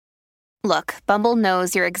Look, Bumble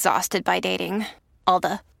knows you're exhausted by dating. All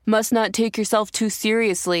the must not take yourself too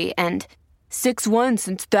seriously and 6'1"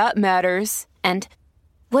 since that matters. And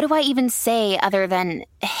what do I even say other than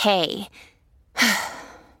hey?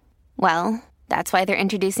 Well, that's why they're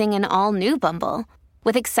introducing an all-new Bumble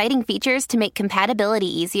with exciting features to make compatibility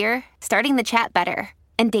easier, starting the chat better,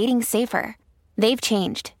 and dating safer. They've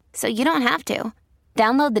changed, so you don't have to.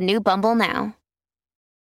 Download the new Bumble now.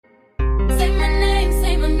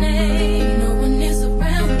 Say my name, no one is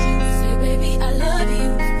around you. Say, baby, I love you.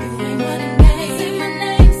 You ain't running game.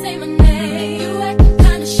 Say my name, you acting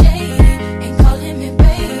kinda shady. Ain't calling me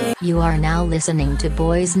baby. You are now listening to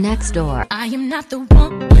Boys Next Door. I am not the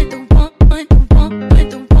one,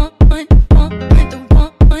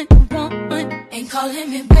 ain't calling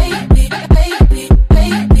me baby.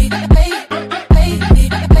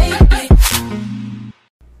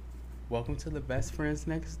 Welcome to the Best Friends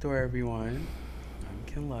Next Door, everyone. I'm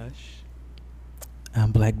Ken Lush.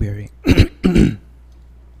 I'm Blackberry. We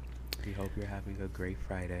hope you're having a great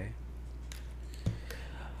Friday.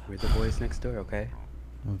 We're the boys next door, okay?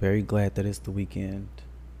 I'm very glad that it's the weekend.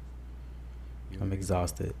 I'm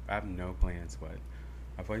exhausted. I have no plans, but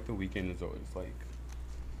I feel like the weekend is always like,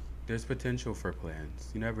 there's potential for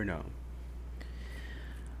plans. You never know.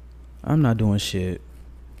 I'm not doing shit.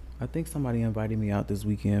 I think somebody invited me out this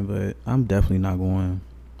weekend, but I'm definitely not going.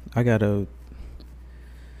 I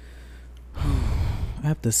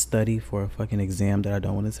have to study for a fucking exam that I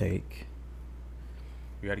don't want to take.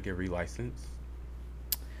 You got to get relicensed?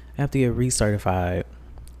 I have to get recertified.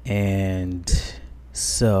 And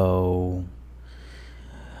so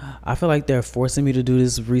I feel like they're forcing me to do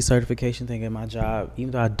this recertification thing at my job,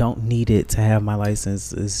 even though I don't need it to have my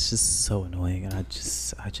license. It's just so annoying. And I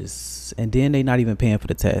just, and then they not even paying for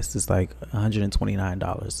the test. It's like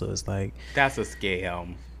 $129. So it's like, that's a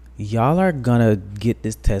scam. Y'all are gonna get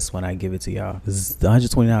this test when I give it to y'all. Because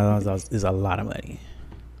 $129 is a lot of money.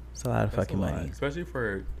 It's a lot of fucking money. Especially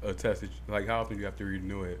for a test. Like, how often do you have to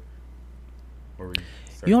renew it? Or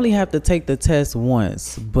you only have to take the test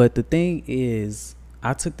once. But the thing is,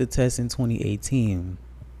 I took the test in 2018.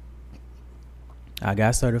 I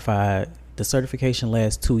got certified. The certification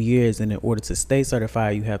lasts 2 years, and in order to stay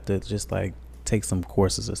certified, you have to just like take some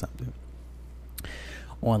courses or something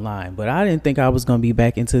online. But I didn't think I was gonna be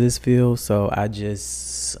back into this field, so I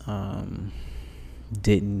just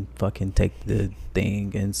didn't fucking take the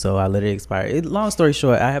thing, and so I let it expire. Long story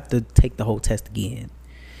short, I have to take the whole test again.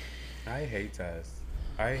 I hate tests.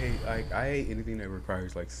 I hate anything that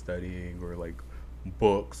requires like studying or like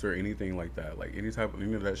books or anything like that. Like any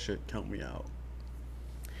of that shit, count me out.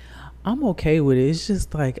 I'm okay with it. It's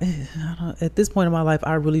just like at this point in my life,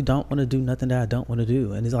 I really don't want to do nothing that I don't want to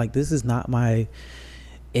do, and it's like this is not my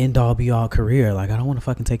end all be all career. Like I don't want to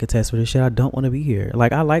fucking take a test for this shit. I don't want to be here.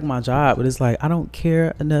 Like I like my job, but it's like I don't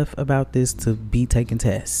care enough about this to be taking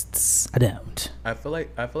tests. I don't. I feel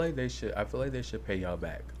like they should pay y'all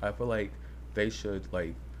back. I feel like they should,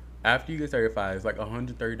 like, after you get certified, it's like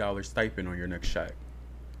 $130 stipend on your next check.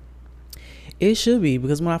 It should be,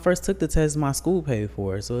 because when I first took the test, my school paid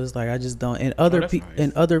for it. So it's like I just don't. And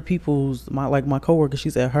other people's my coworker,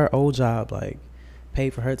 she's at her old job, like paid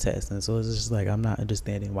for her test, and so it's just like I'm not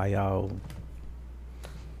understanding why y'all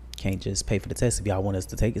can't just pay for the test if y'all want us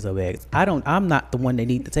to take it so bad. I'm not the one that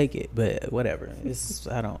need to take it, but whatever.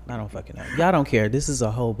 I don't fucking know. Y'all don't care. This is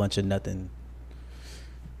a whole bunch of nothing.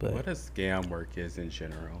 But what a scam work is in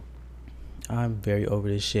general. I'm very over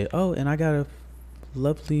this shit. Oh, and I got a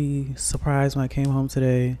lovely surprise when I came home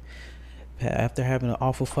today. After having an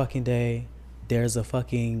awful fucking day, there's a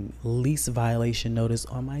fucking lease violation notice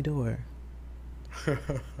on my door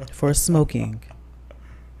for smoking.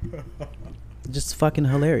 Just fucking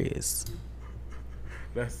hilarious.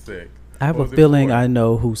 That's sick. I have a feeling I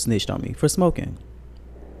know who snitched on me for smoking.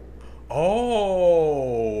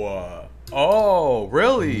 Oh,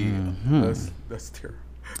 really? Mm-hmm. That's terrible.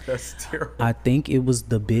 That's terrible. I think it was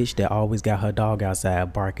the bitch that always got her dog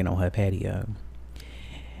outside barking on her patio.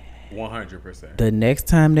 100%. The next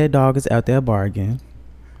time that dog is out there barking,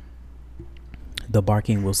 the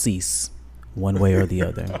barking will cease one way or the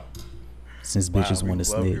other. Since bitches want to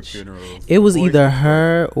snitch. It was either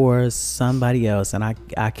her or somebody else, and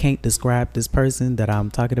I can't describe this person that I'm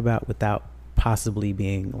talking about without possibly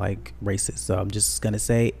being like racist. So I'm just gonna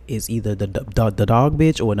say it's either the dog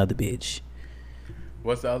bitch or another bitch.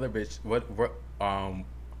 What's the other bitch?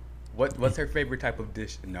 What's her favorite type of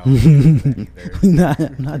dish? No, I'm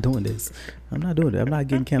not doing this. I'm not doing it. I'm not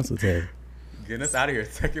getting canceled today. Getting us out of here.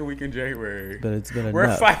 Second week in January. But it's been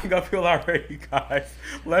We're fighting uphill already, guys.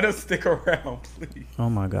 Let us stick around, please. Oh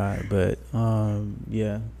my god. But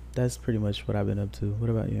yeah, that's pretty much what I've been up to. What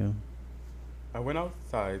about you? I went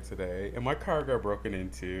outside today and my car got broken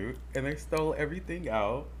into and they stole everything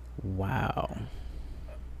out. Wow.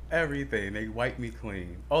 Everything. They wiped me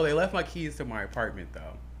clean. Oh, they left my keys to my apartment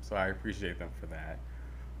though. So I appreciate them for that.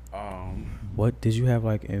 What did you have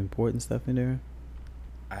like important stuff in there?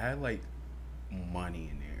 I had like money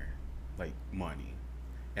in there. Like money.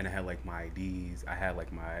 And I had like my IDs. I had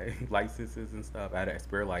like my licenses and stuff. I had an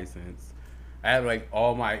Expert license. I had like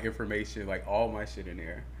all my information, like all my shit in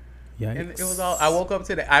there. Yeah. And it was all. I woke up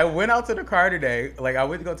today. I went out to the car today. Like I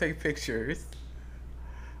went to go take pictures.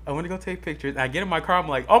 I get in my car. I'm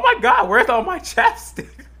like, oh my god, where's all my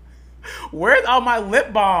chapstick? Where's all my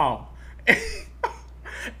lip balm?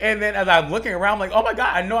 And then as I'm looking around, I'm like, oh my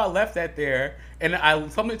god, I know I left that there. And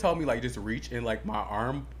somebody told me like just reach in like my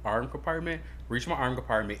arm compartment. Reach my arm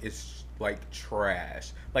compartment. It's like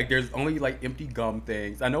trash. Like there's only like empty gum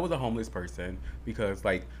things. I know it was a homeless person because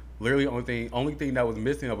like literally only thing that was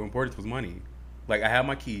missing of importance was money. Like I had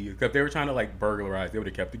my keys. Because if they were trying to like burglarize, they would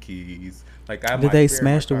have kept the keys. Like I did they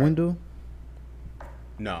smash the window?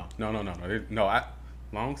 No.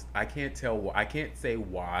 I can't tell. I can't say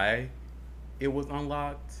why it was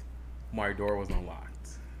unlocked. My door was unlocked.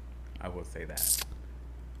 I will say that.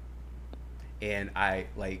 And I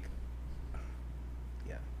like,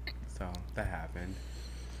 yeah. So that happened.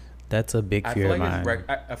 That's a big fear of mine.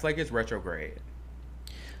 I feel like it's retrograde.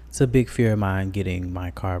 It's a big fear of mine getting my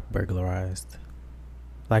car burglarized.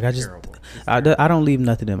 Like I don't leave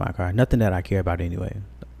nothing in my car, nothing that I care about anyway.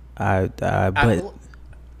 But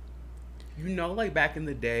you know, like back in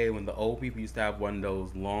the day when the old people used to have one of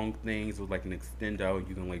those long things with like an extendo,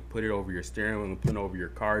 you can like put it over your steering wheel and put it over your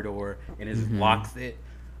car door, and it just locks it.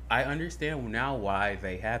 I understand now why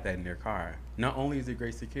they have that in their car. Not only is it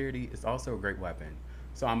great security, it's also a great weapon.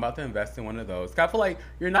 So I'm about to invest in one of those. I feel like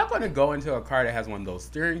you're not going to go into a car that has one of those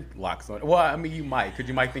steering locks on it. Well, I mean, you might, because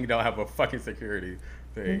you might think they'll have a fucking security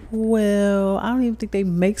thing. Well, I don't even think they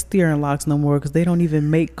make steering locks no more because they don't even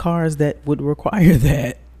make cars that would require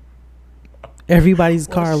that. Everybody's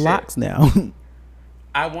car locks now.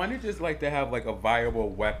 I want to just like to have like a viable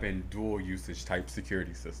weapon, dual usage type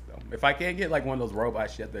security system. If I can't get like one of those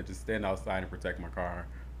robot shit that just stand outside and protect my car,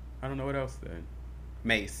 I don't know what else then.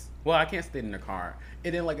 Mace. Well, I can't stand in the car.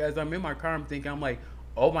 And then like as I'm in my car, I'm thinking, I'm like,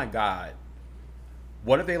 oh my god,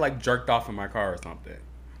 what if they like jerked off in my car or something?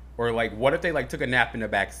 Or like, what if they like took a nap in the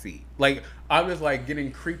back seat? Like I'm just like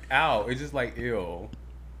getting creeped out. It's just like ew.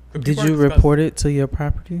 Did you report it to your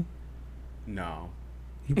property? No.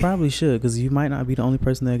 You probably should, because you might not be the only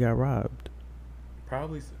person that got robbed.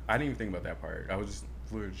 Probably. I didn't even think about that part. I was just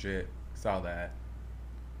legit saw that.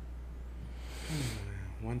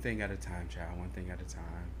 One thing at a time, child. One thing at a time.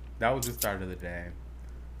 That was the start of the day.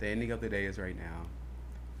 The ending of the day is right now,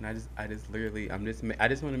 and I just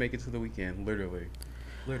want to make it to the weekend. Literally.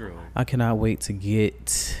 I cannot wait to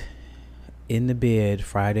get in the bed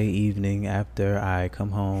Friday evening after I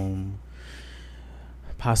come home.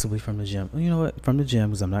 Possibly from the gym. You know what? From the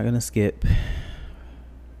gym, because I'm not gonna skip.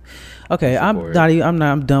 Okay, I'm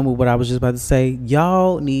done with what I was just about to say.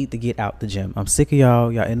 Y'all need to get out the gym. I'm sick of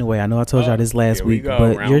y'all. Y'all in the way. I know I told y'all this last week,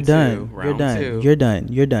 but you're done. You're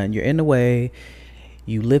done. You're in the way.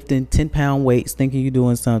 You lifting 10-pound weights, thinking you're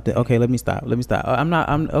doing something. Okay, let me stop.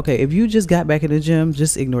 I'm okay. If you just got back in the gym,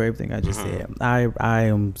 just ignore everything I just said. I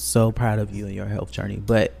am so proud of you and your health journey.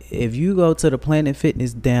 But if you go to the Planet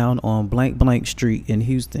Fitness down on blank street in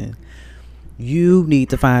Houston, you need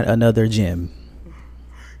to find another gym.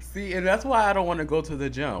 See, and that's why I don't want to go to the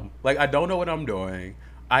gym. Like, I don't know what I'm doing.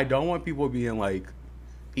 I don't want people being like,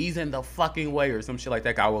 he's in the fucking way or some shit like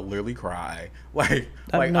that. I will literally cry. Like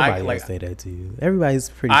nobody will say that to you. Everybody's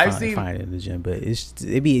pretty fine in the gym, but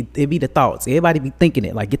it be the thoughts. Everybody be thinking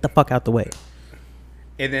it. Like, get the fuck out the way.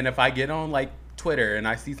 And then if I get on like Twitter and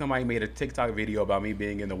I see somebody made a TikTok video about me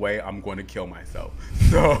being in the way, I'm going to kill myself.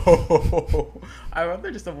 So I'd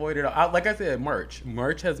rather just avoid it. Like I said, merch.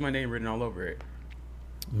 Merch has my name written all over it.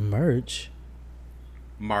 Merch.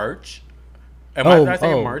 Am I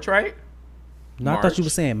saying merch right? No, I thought you were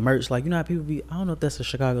saying merch. Like, you know how people be, I don't know if that's a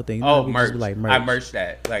Chicago thing. You know merch. Just be like, merch. I merched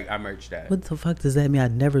that. Like, I merched that. What the fuck does that mean? I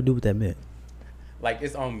never knew what that meant. Like,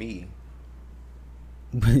 it's on me.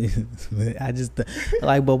 I just,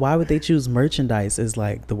 like, but why would they choose merchandise as,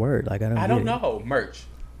 like, the word? Like, I don't know. Merch.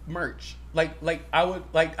 Like,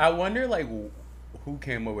 I wonder, like, who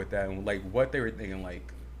came up with that and, like, what they were thinking,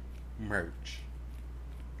 like, merch.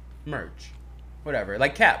 Whatever.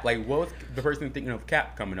 Like, Cap. Like, what was the person thinking of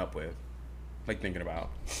Cap coming up with? Like, thinking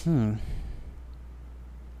about. Well,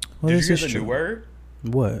 Did you hear the new word?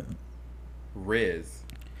 What? Riz.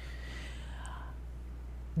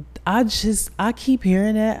 I keep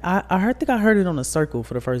hearing that. I think I heard it on a circle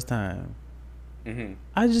for the first time.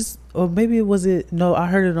 I just, or maybe it was it. No, I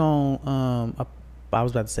heard it on. I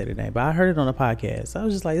was about to say the name, but I heard it on a podcast. I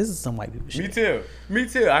was just like, this is some white people shit. Me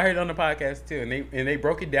too. I heard it on the podcast too, and they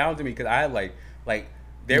broke it down to me because I had like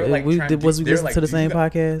they were like, was we listening to the same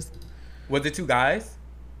podcast? Was it two guys?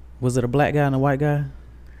 Was it a black guy and a white guy?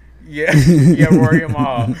 Yeah, yeah, Rory and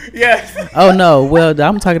Maul. Yeah. Oh no, well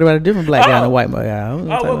I'm talking about a different black guy and a white guy.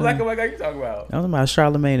 What black and white guy you talking about? I'm talking about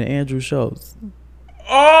Charlamagne and Andrew Schultz.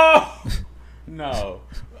 Oh no.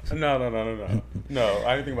 No,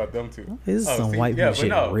 I didn't think about them too. This is some white people shit.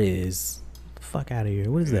 No. Riz, fuck out of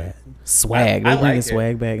here. What is that? Swag. They're bringing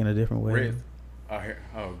swag back in a different way. Riz.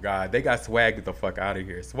 Oh god, they got swag. Get the fuck out of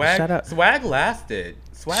here. Swag lasted.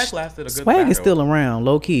 Swag lasted a good. Swag battle. Is still around,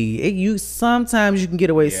 low key. Sometimes you can get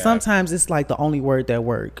away. Yeah. Sometimes it's like the only word that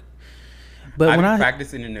work. But when I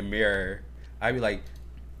practicing in the mirror, I be like,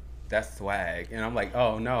 "That's swag," and I'm like,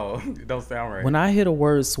 "Oh no, it don't sound right." When I hear the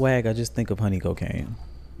word swag, I just think of honey cocaine.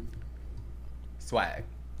 Swag.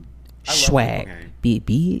 Swag.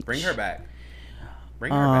 Beat. Bring her back.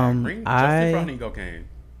 Bring Justin Honey Cocaine.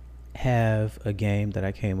 Have a game that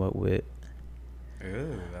I came up with.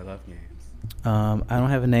 Ooh, I love games. I don't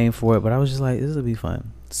have a name for it, but I was just like, this will be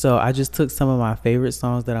fun. So I just took some of my favorite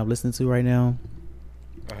songs that I'm listening to right now.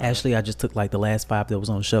 Actually, I just took like the last 5 that was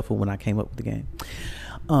on shuffle when I came up with the game.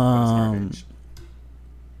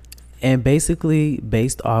 And basically,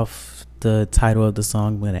 based off the title of the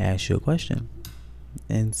song, I'm going to ask you a question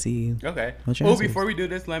and see. Okay. Before we do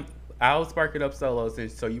this, I'll spark it up solo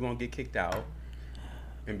so you won't get kicked out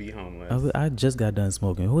and be homeless. I just got done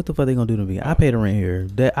smoking. What the fuck they gonna do to me? I pay the rent here.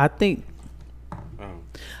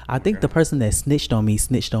 I think the person that snitched on me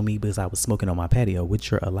because I was smoking on my patio,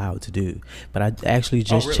 which you're allowed to do. But I actually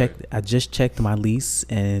just checked. I just checked my lease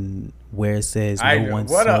and where it says no one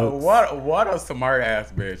smokes. What a smart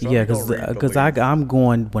ass bitch. Yeah, because I'm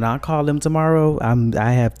going when I call them tomorrow.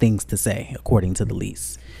 I have things to say according to the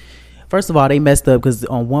lease. First of all, they messed up because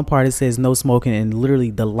on one part it says no smoking, and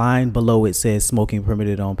literally the line below it says smoking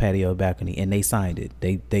permitted on patio balcony, and they signed it.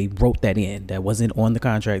 They wrote that in. That wasn't on the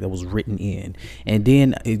contract. That was written in. And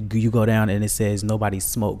then you go down and it says nobody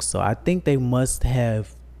smokes. So I think they must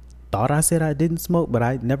have thought I said I didn't smoke, but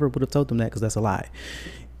I never would have told them that because that's a lie.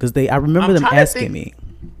 Because I remember them asking me.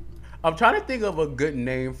 I'm trying to think of a good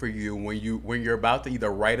name for you when you're about to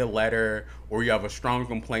either write a letter or you have a strong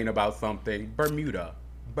complaint about something. Bermuda.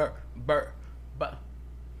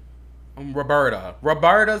 Roberta.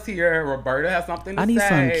 Roberta's here. Roberta has something to say. I need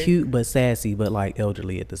something cute but sassy, but like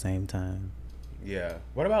elderly at the same time. Yeah.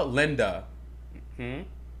 What about Linda?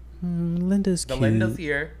 Linda's cute.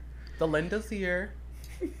 The Linda's here.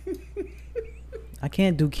 I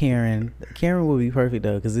can't do Karen. Karen would be perfect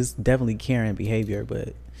though, because it's definitely Karen behavior,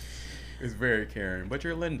 but it's very Karen. But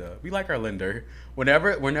you're Linda. We like our Linda.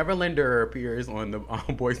 Whenever Linda appears on the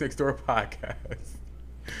Boys Next Door podcast,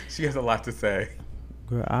 she has a lot to say.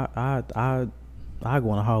 Girl, I go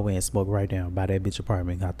in the hallway and smoke right down by that bitch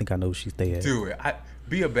apartment. I think I know she stay at. Do it.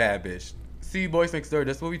 Be a bad bitch. See, Boys Next Door.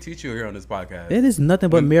 That's what we teach you here on this podcast. It is nothing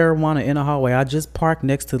but marijuana in the hallway. I just park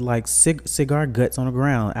next to like cigar butts on the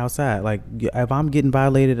ground outside. Like if I'm getting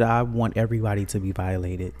violated, I want everybody to be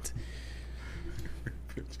violated.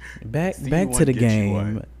 Back to the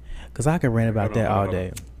game, because I can rant about that all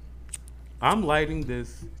day. I'm lighting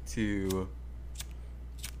this to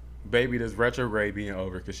baby this retrograde being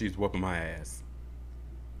over because she's whooping my ass.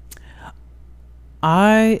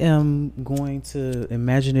 I am going to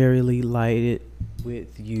imaginarily light it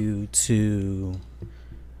with you to.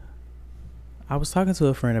 I was talking to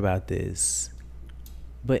a friend about this,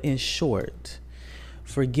 but in short,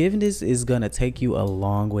 forgiveness is gonna take you a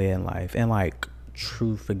long way in life, and like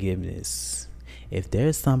true forgiveness. If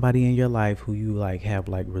there's somebody in your life who you like have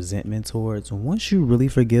like resentment towards, once you really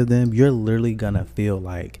forgive them, you're literally gonna feel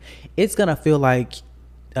like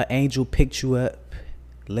an angel picked you up,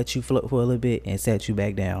 let you float for a little bit, and set you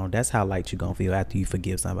back down. That's how light you're gonna feel after you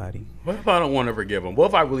forgive somebody. What if I don't want to forgive them? What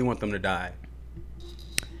if I really want them to die?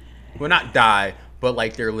 Well, not die, but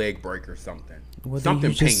like their leg break or something. Well,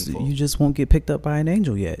 something painful. You just won't get picked up by an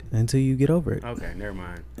angel yet until you get over it. Okay, never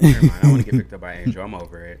mind. I want to get picked up by an angel. I'm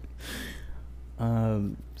over it.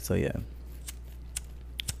 So yeah.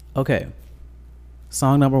 Okay.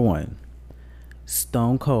 Song number 1.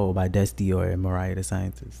 Stone Cold by Des Dior and Mariah the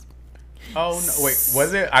Scientist. Oh no! Wait,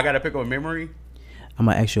 was it? I gotta pick up a memory. I'm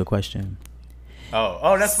gonna ask you a question.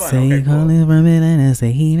 Oh, that's fun. Say okay, cool. From it and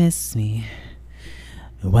say he missed me.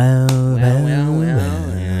 Well.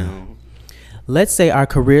 Let's say our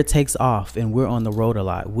career takes off and we're on the road a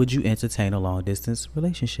lot. Would you entertain a long distance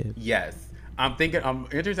relationship? Yes. I'm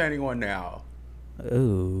entertaining one now.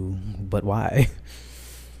 Oh, but why?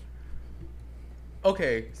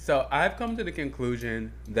 Okay, so I've come to the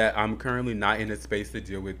conclusion that I'm currently not in a space to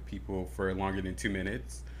deal with people for longer than 2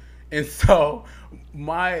 minutes. And so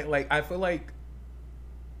I feel like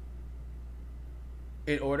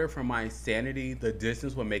in order for my sanity, the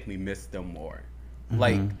distance will make me miss them more.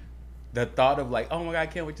 Like the thought of like, oh my God, I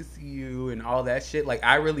can't wait to see you and all that shit. Like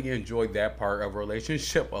I really enjoyed that part of a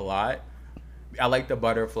relationship a lot. I like the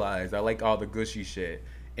butterflies. I like all the gushy shit.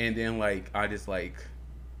 And then like I just like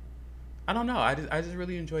I don't know. I just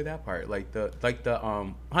really enjoy that part, like the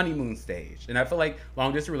honeymoon stage. And I feel like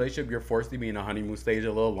long distance relationship, you're forced to be in a honeymoon stage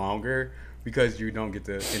a little longer because you don't get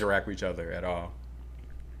to interact with each other at all.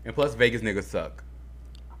 And plus, Vegas niggas suck.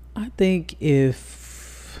 I think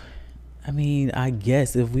I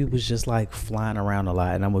guess if we was just like flying around a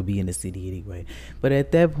lot, and I'm gonna be in the city anyway. But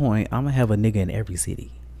at that point, I'm gonna have a nigga in every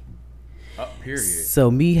city. Period. So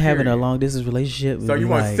me having a long distance relationship. So you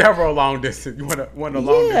want several long distance? You want a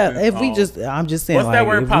long distance? Yeah. If we just, I'm just saying. What's like, that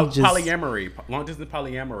word? Polyamory. Long distance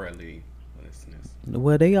polyamory.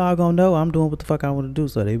 Well, they all gonna know I'm doing what the fuck I want to do,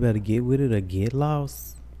 so they better get with it or get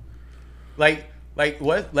lost. Like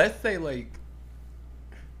let's say like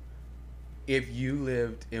if you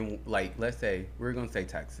lived in like let's say we're gonna say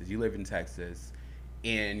Texas. You live in Texas,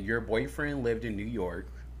 and your boyfriend lived in New York.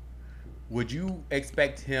 Would you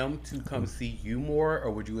expect him to come see you more,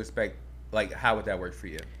 or would you expect, like, how would that work for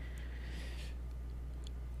you?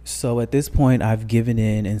 So at this point, I've given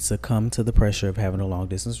in and succumbed to the pressure of having a long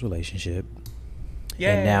distance relationship. Yay.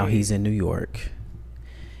 And now he's in New York.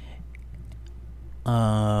 It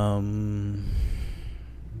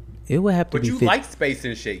would have to be. But you like space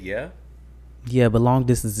and shit, yeah? Yeah, but long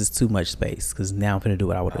distance is too much space because now I'm finna do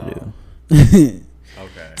what I want to do.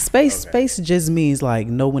 Okay. Space just means like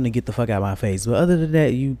know when to get the fuck out of my face. But other than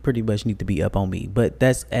that, you pretty much need to be up on me. But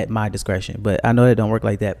that's at my discretion. But I know that don't work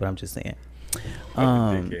like that. But I'm just saying.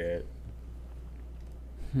 It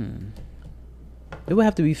would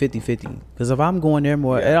have to be 50-50 because if I'm going there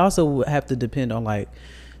more, it also would have to depend on like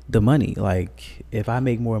the money. Like if I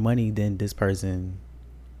make more money than this person,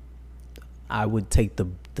 I would take the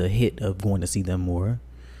hit of going to see them more.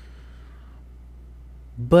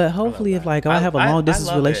 But hopefully, if like I have a long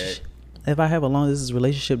distance relationship, if I have a long distance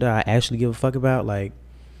relationship that I actually give a fuck about, like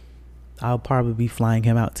I'll probably be flying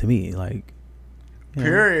him out to me. Like,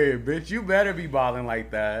 period, bitch. You better be balling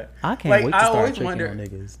like that. I can't wait to start tricking on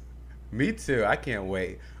niggas. Me too. I can't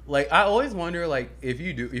wait. Like I always wonder, like if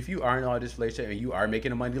you are in all this relationship and you are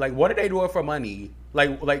making the money, like what are they doing for money?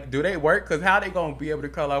 Like do they work? Because how they gonna be able to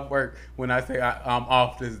call off work when I say I'm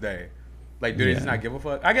off this day? Like, do they just not give a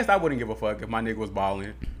fuck? I guess I wouldn't give a fuck if my nigga was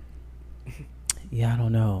balling. Yeah, I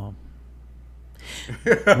don't know.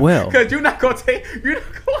 Well, because you're not gonna take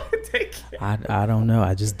it. I don't know.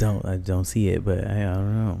 I don't see it, but I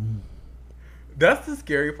don't know. That's the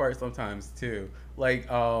scary part sometimes too. Like,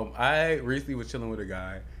 I recently was chilling with a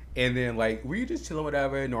guy, and then like we just chilling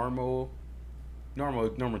whatever, normal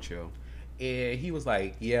chill, and he was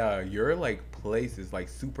like, "Yeah, your like place is like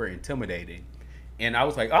super intimidating." And I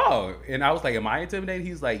was like, oh. And I was like, am I intimidated?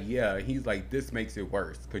 He's like, yeah. He's like, this makes it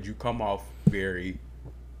worse. Because you come off very,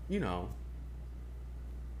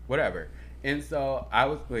 whatever. And so I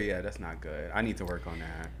was, well, yeah, that's not good. I need to work on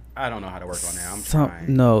that. I don't know how to work on that. I'm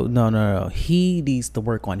trying. No. He needs to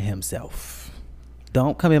work on himself.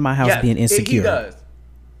 Don't come in my house being insecure. He does.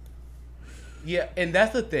 Yeah, and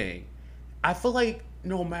that's the thing. I feel like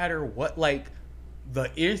no matter what, like,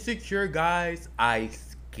 the insecure guys, I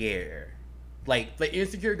scare. Like, the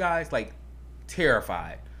insecure guys, like,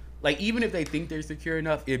 terrified. Like, even if they think they're secure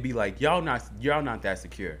enough, it'd be like, y'all not that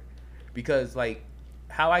secure. Because, like,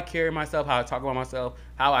 how I carry myself, how I talk about myself,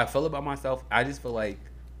 how I feel about myself, I just feel like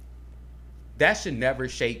that should never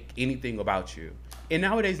shake anything about you. And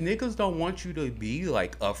nowadays, niggas don't want you to be,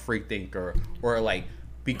 like, a free thinker or, like,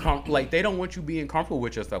 like, they don't want you being comfortable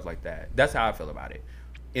with yourself like that. That's how I feel about it.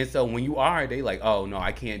 And so when you are, they like, oh no,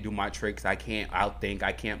 I can't do my tricks. I can't outthink.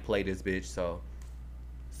 I can't play this bitch. So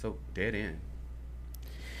dead end.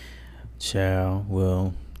 Child,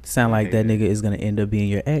 well, sound like that nigga is gonna end up being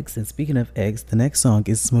your ex. And speaking of ex, the next song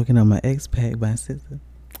is "Smoking on My Ex Pack" by SZA.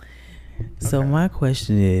 So my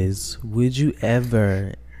question is, would you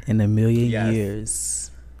ever, in a million years?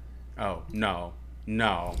 Oh no.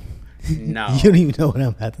 You don't even know what I'm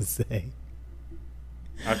about to say.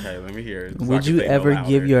 Okay, let me hear it. So would you ever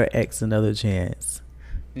give your ex another chance?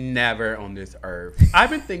 Never on this earth.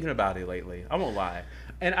 I've been thinking about it lately. I won't lie.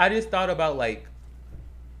 And I just thought about, like,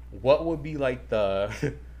 what would be, like,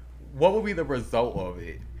 what would be the result of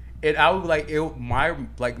it? And I would, like,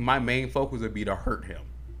 my main focus would be to hurt him.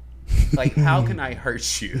 Like, how can I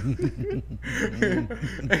hurt you?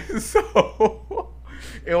 And so,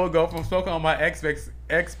 it will go from smoking on my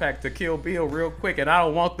X-Pac to Kill Bill real quick, and I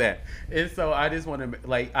don't want that. And so I just want to,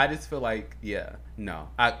 like, I just feel like, yeah, no,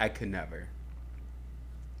 I could never.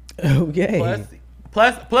 Okay.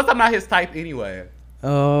 Plus, I'm not his type anyway.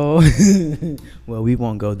 Oh, well, we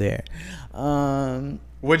won't go there.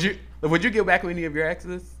 Would you get back with any of your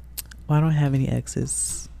exes? Well, I don't have any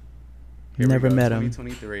exes. Here we Never go, met them.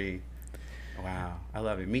 2023. Wow, I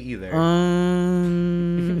love it. Me either. I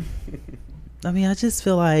mean, I just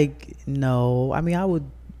feel like no. I mean, I would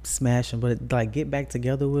smash him, but like get back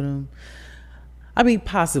together with him. I mean,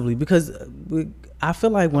 possibly because I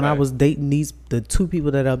feel like when I was dating the two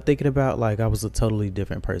people that I'm thinking about, like I was a totally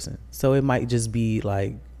different person. So it might just be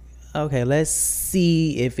like, okay, let's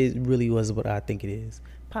see if it really was what I think it is.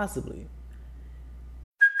 Possibly.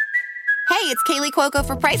 Hey, it's Kaylee Cuoco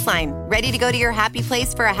for Priceline. Ready to go to your happy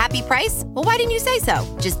place for a happy price? Well, why didn't you say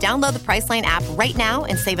so? Just download the Priceline app right now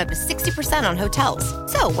and save up to 60% on hotels.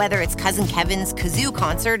 So whether it's Cousin Kevin's Kazoo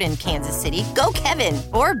Concert in Kansas City, go Kevin,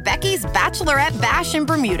 or Becky's Bachelorette Bash in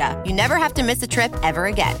Bermuda, you never have to miss a trip ever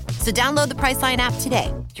again. So download the Priceline app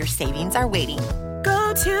today. Your savings are waiting.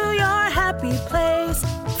 Go to your happy place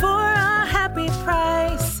for a happy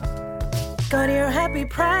price. Go to your happy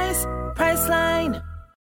price, Priceline.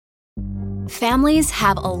 Families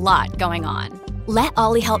have a lot going on. Let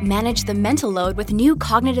Ollie help manage the mental load with new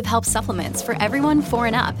cognitive help supplements for everyone 4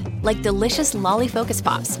 and up, like delicious Lolly Focus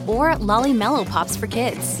Pops or Lolly Mellow Pops for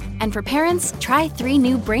kids. And for parents, try 3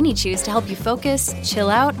 new Brainy Chews to help you focus, chill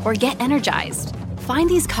out, or get energized. Find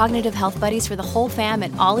these cognitive health buddies for the whole fam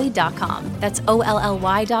at ollie.com. That's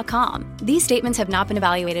OLLY.com. These statements have not been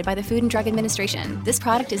evaluated by the Food and Drug Administration. This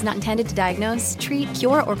product is not intended to diagnose, treat,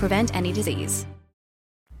 cure, or prevent any disease.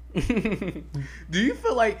 Do you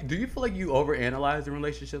feel like you overanalyze in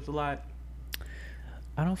relationships a lot?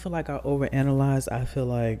 I don't feel like I overanalyze. I feel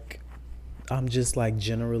like I'm just like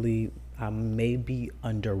generally I may be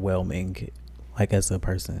underwhelming, like as a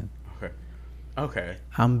person. Okay.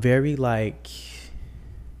 I'm very like,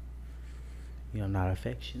 I'm not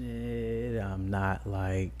affectionate. I'm not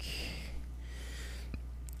like,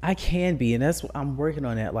 I can be, and that's I'm working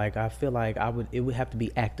on that. Like I feel like it would have to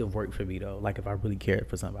be active work for me though. Like if I really cared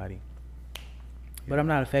for somebody, but I'm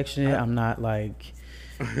not affectionate. I'm not like.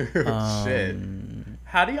 Shit.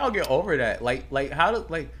 How do y'all get over that? Like how do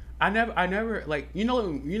like I never like you know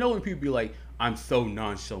when people be like I'm so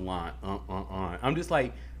nonchalant. I'm just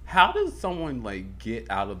like. How does someone like get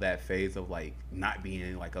out of that phase of like not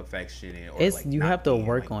being like affectionate? Or, like, you have to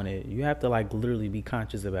work on it. You have to like literally be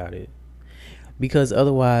conscious about it, because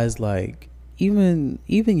otherwise, like even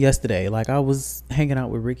yesterday, like I was hanging out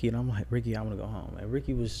with Ricky and I'm like, Ricky, I want to go home, and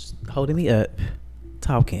Ricky was holding me up,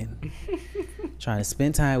 talking, trying to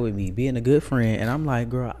spend time with me, being a good friend, and I'm like,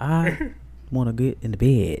 girl, I want to get in the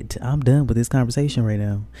bed. I'm done with this conversation right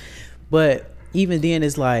now. But even then,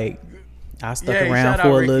 it's like. I stuck around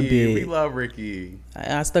for a little bit. We love Ricky.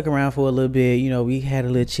 I stuck around for a little bit. We had a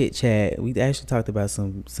little chit chat. We actually talked about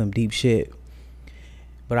some deep shit.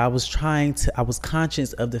 But I was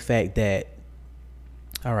conscious of the fact that,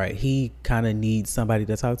 all right, he kind of needs somebody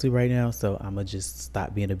to talk to right now. So I'm going to just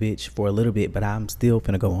stop being a bitch for a little bit. But I'm still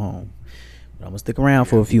finna go home. But I'm going to stick around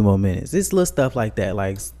for a few more minutes. It's little stuff like that.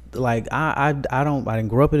 Like I didn't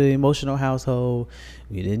grow up in an emotional household.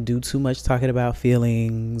 We didn't do too much talking about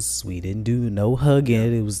feelings. We didn't do no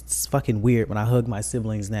hugging. It was fucking weird when I hug my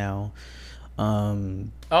siblings now. I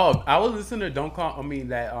was listening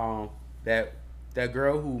to that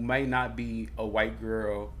girl who might not be a white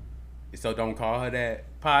girl, so don't call her that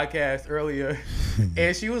podcast earlier.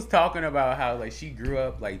 And she was talking about how like she grew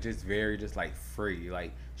up like just very just like free,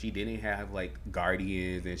 like she didn't have like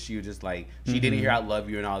guardians, and she was just like she didn't hear I love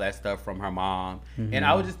you and all that stuff from her mom. And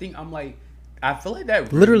I would just think, I'm like, I feel like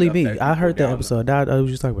that really literally me. I heard that episode. I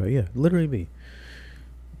was just talking about, yeah, literally me.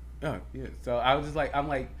 Oh yeah. So I was just like,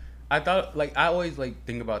 I thought like I always like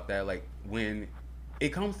think about that like when it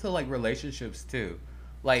comes to like relationships too.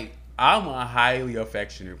 Like I'm a highly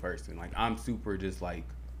affectionate person. Like I'm super just like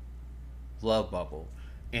love bubble,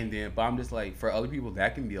 but I'm just like for other people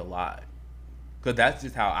that can be a lot. Because that's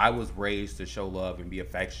just how I was raised to show love and be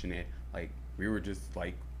affectionate. Like, we were just,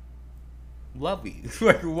 like, lovey.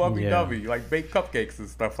 Like, lovey-dovey. Like, bake cupcakes and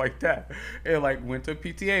stuff like that. And, like, went to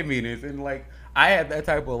PTA meetings. And, like, I had that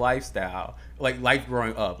type of lifestyle. Like, life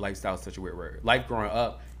growing up. Lifestyle is such a weird word. Life growing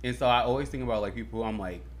up. And so I always think about, like, people, I'm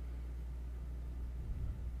like,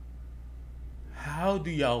 how do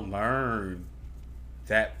y'all learn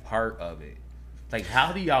that part of it? Like,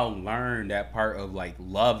 how do y'all learn that part of, like,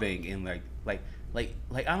 loving and, like like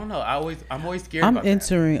I don't know. I'm always scared. I'm about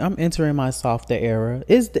that. entering my softer era.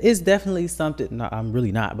 It's definitely something. No, I'm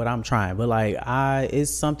really not, but I'm trying. But like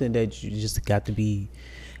it's something that you just got to be,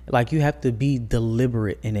 like you have to be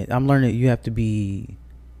deliberate in it. I'm learning you have to be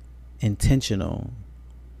intentional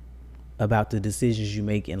about the decisions you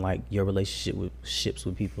make in like your relationships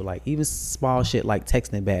with people. Like even small shit like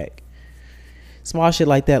texting back. Small shit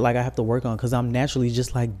like that, like I have to work on, because I'm naturally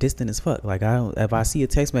just like distant as fuck. Like if I see a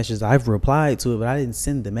text message, I've replied to it, but I didn't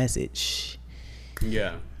send the message.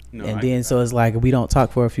 Yeah. No, And then so it's like we don't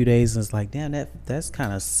talk for a few days, and it's like, damn, that's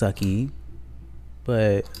kind of sucky.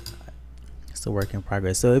 But it's a work in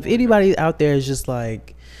progress. So if anybody out there is just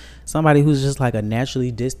like somebody who's just like a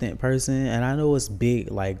naturally distant person, and I know it's big,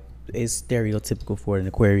 like it's stereotypical for an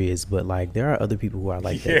Aquarius, but like there are other people who are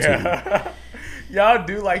like that too. Y'all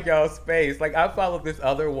do like y'all space. Like I follow this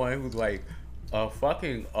other one who's like a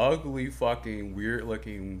fucking ugly, fucking weird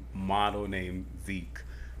looking model named Zeke.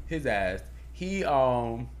 His ass. He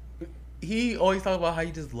always talks about how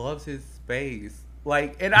he just loves his space.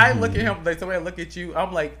 Like, and I look at him like somebody look at you.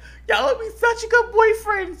 I'm like, y'all would be such a good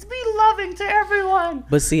boyfriends. Be loving to everyone.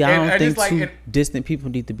 But see, I don't think two like, distant people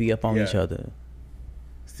need to be up on each other.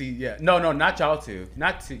 See, yeah, no, not y'all two,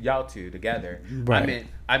 y'all two together. Right.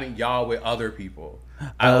 I mean y'all with other people.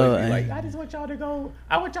 I would be like, I just want y'all to go.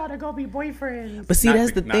 I want y'all to go be boyfriends. But see,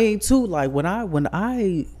 that's the thing too. Like when I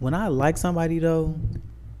like somebody though,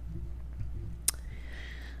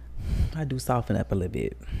 I do soften up a little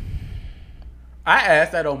bit. I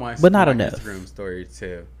asked that on my Instagram story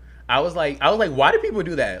too. I was like, why do people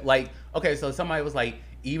do that? Like, okay, so somebody was like,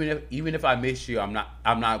 even if I miss you, I'm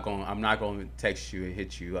not going to text you and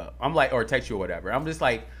hit you up. I'm like, or text you or whatever. I'm just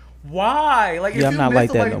like, why? Like, if I'm you not miss like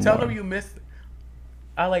somebody, that no tell more. them you miss.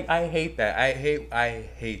 I hate that. I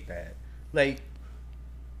hate that. Like,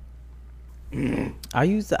 I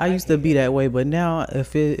used to be that way, but now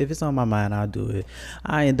if it's on my mind, I'll do it.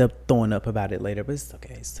 I end up throwing up about it later, but it's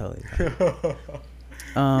okay. It's totally fine.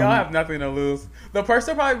 Y'all have nothing to lose. The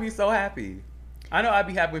person will probably be so happy. I know I'd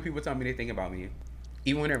be happy when people tell me they think about me,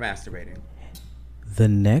 even when they're masturbating. The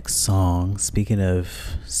next song, speaking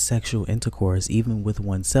of sexual intercourse, even with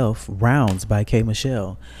oneself, Rounds by K.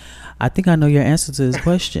 Michelle. I think I know your answer to this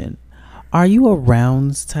question. Are you a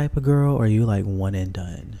rounds type of girl, or are you like one and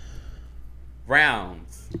done?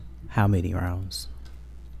 Rounds. How many rounds?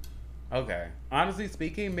 Okay. Honestly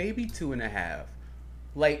speaking, maybe 2.5.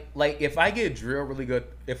 Like if I get drilled really good,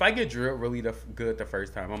 good the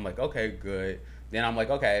first time, I'm like, okay, good. Then I'm like,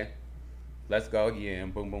 okay, let's go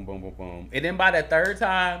again. Boom, boom, boom, boom, boom. And then by the third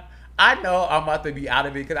time, I know I'm about to be out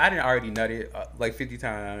of it because I didn't already nut it like 50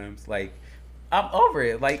 times. Like, I'm over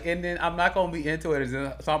it. Like, and then I'm not gonna be into it.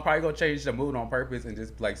 So I'm probably gonna change the mood on purpose and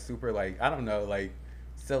just like super like, I don't know, like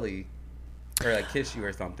silly, or like kiss you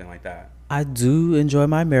or something like that. I do enjoy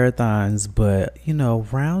my marathons, but you know,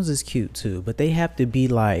 rounds is cute too. But they have to be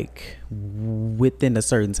like within a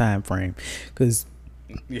certain time frame, because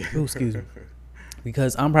excuse me,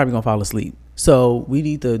 because I'm probably gonna fall asleep. So we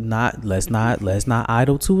need to let's not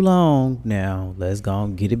idle too long. Now let's go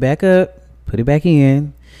and get it back up, put it back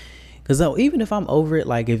in. Because even if I'm over it,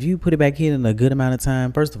 like if you put it back in a good amount of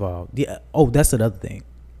time, first of all, that's another thing.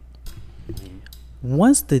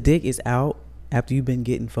 Once the dick is out after you've been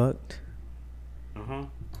getting fucked,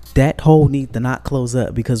 that hole needs to not close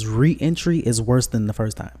up, because re-entry is worse than the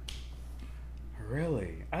first time.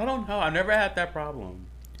 Really? I don't know. I never had that problem.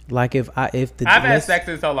 Like I've had sex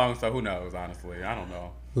in so long, so who knows? Honestly, I don't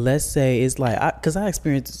know. Let's say it's like, because I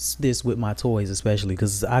experienced this with my toys, especially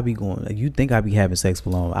because I be going. You think I be having sex for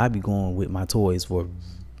long? I be going with my toys for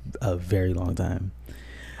a very long time.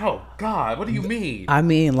 Oh God, what do you mean? I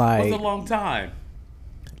mean, like, what's a long time?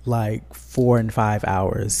 Like 4 and 5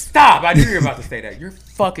 hours. Stop! I knew you were about to say that. You're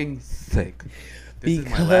fucking sick. This is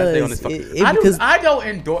my last day on this fucking. I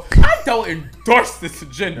don't endorse this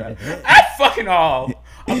agenda at fucking all.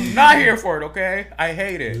 I'm not here for it, okay? I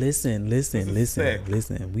hate it. Listen.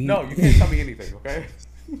 No, you can't tell me anything, okay?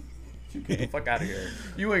 You get the fuck out of here.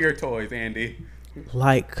 You and your toys, Andy.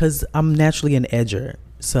 Like, cause I'm naturally an edger,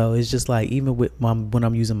 so it's just like, even with when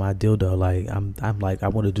I'm using my dildo, like I'm like, I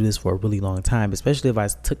want to do this for a really long time, especially if I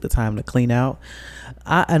took the time to clean out.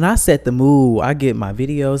 I set the mood. I get my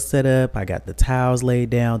videos set up. I got the towels laid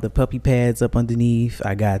down, the puppy pads up underneath.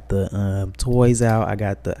 I got the toys out. I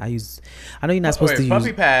know you're not supposed to use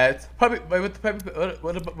puppy pads.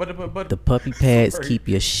 The puppy pads keep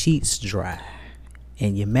your sheets dry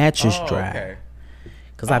and your mattress dry. Okay.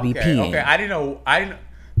 Cause I be peeing. Okay, I didn't know.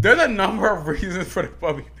 There's a number of reasons for the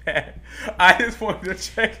puppy pad. I just wanted to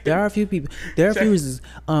check. There are a few people. There are a few reasons.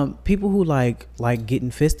 People who like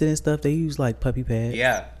getting fisted and stuff, they use like puppy pads.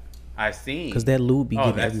 Yeah, I seen. Because that lube be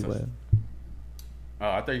getting that's everywhere. Oh,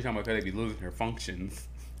 I thought you were talking about because they be losing their functions.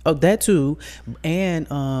 Oh, that too. And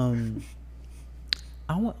I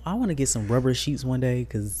want to get some rubber sheets one day,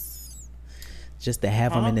 because just to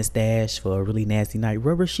have them in the stash for a really nasty night.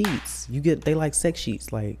 Rubber sheets. They like sex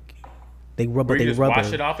sheets. Like they rubber. Where you They just rubber.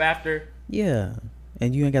 wash it off after. Yeah.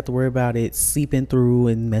 And you ain't got to worry about it seeping through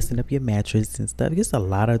and messing up your mattress and stuff. There's a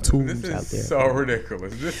lot of tools This out is there. so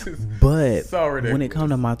ridiculous. This is But so ridiculous. when it comes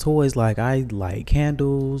to my toys, like I light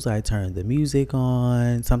candles, I turn the music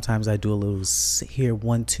on. Sometimes I do a little here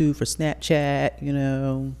 1-2 for Snapchat, you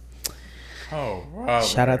know. Oh, bro.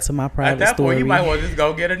 Shout out to my private At that story. point, you might well just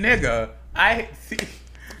go get a nigga. I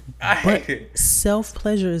hate it. Self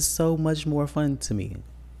pleasure is so much more fun to me.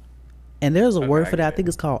 And there's a word for that. I think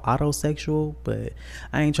it's called autosexual, but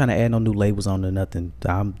I ain't trying to add no new labels on to nothing.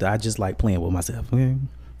 I just like playing with myself. Okay?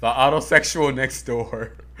 The autosexual next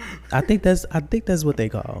door. I think that's what they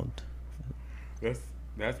called.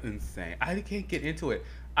 That's insane. I can't get into it.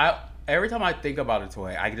 Every time I think about a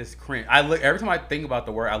toy, I just cringe. Every time I think about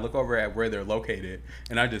the word, I look over at where they're located,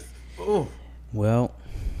 and I just Well,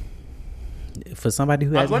 for somebody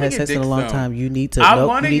who hasn't had sex in a long soon. time, you need to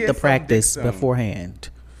get some practice dick soon. beforehand.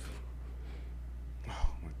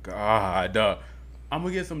 God, I'm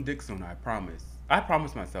gonna get some dick soon. I promise. I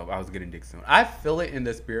promised myself I was getting dick soon. I feel it in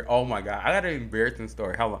the spirit. Oh my God, I got an embarrassing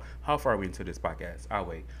story. How far are we into this podcast? I'll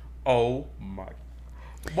wait. Oh my.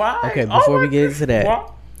 Why? Okay, before we get into that, Why?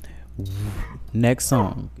 next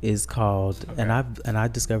song is called, and I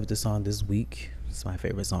discovered this song this week. It's my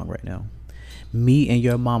favorite song right now. "Me and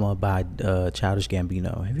Your Mama" by Childish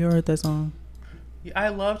Gambino. Have you ever heard that song? Yeah, I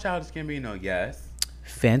love Childish Gambino. Yes.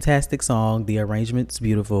 Fantastic song. The arrangement's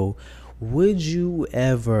beautiful. Would you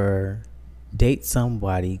ever date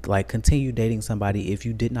somebody, like continue dating somebody, if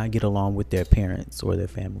you did not get along with their parents or their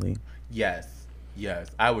family? Yes.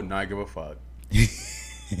 I would not give a fuck.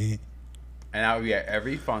 And I would be at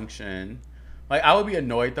every function. Like, I would be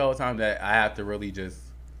annoyed the whole time that I have to really just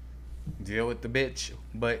deal with the bitch.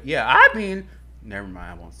 But yeah, I mean, never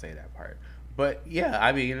mind. I won't say that part. But yeah,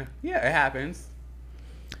 I mean, yeah, it happens.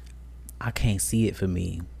 I can't see it for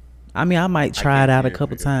me. I mean, I might try it out a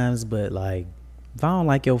couple times, but like, if I don't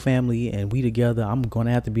like your family and we together, I'm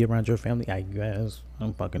gonna have to be around your family, I guess.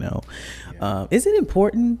 I'm fucking out. Yeah. Is it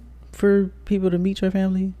important for people to meet your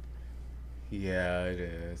family? Yeah, it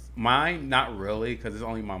is. Mine, not really, because it's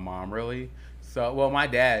only my mom, really. So, well, my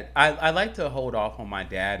dad, I like to hold off on my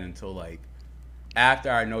dad until like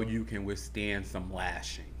after I know you can withstand some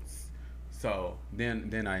lashings. So then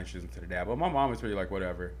I introduce him to the dad. But my mom is really like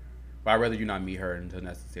whatever. But I'd rather you not meet her until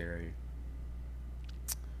necessary.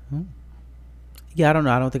 Yeah, I don't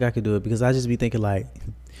know. I don't think I could do it, because I just be thinking like,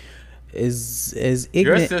 is Your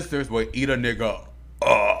ignorant. sisters would eat a nigga.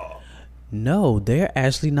 No, they're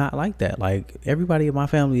actually not like that. Like, everybody in my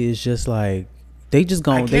family is just like, they just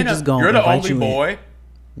gonna You're the invite only you boy. in.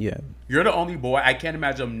 Yeah. You're the only boy. I can't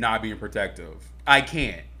imagine them not being protective. I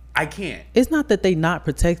can't. It's not that they not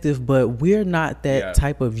protective, but we're not that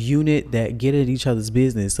type of unit that get at each other's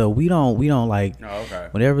business. So we don't like, Oh, okay.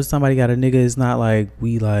 whenever somebody got a nigga, it's not like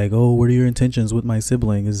we like, oh, what are your intentions with my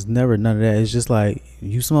sibling? It's never none of that. It's just like,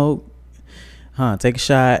 you smoke, take a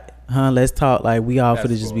shot, let's talk. Like, we all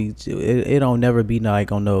finna just be, it don't never be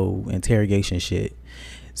like on no interrogation shit.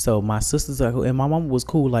 So my sisters are cool, and my mom was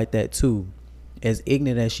cool like that too. As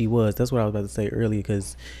ignorant as she was, that's what I was about to say earlier.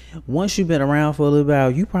 Because once you've been around for a little while,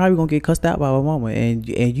 you probably gonna get cussed out by my mama, and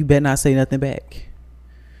you better not say nothing back.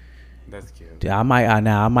 That's cute. I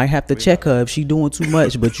might have to check her if she doing too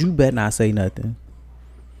much, but you better not say nothing.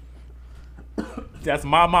 That's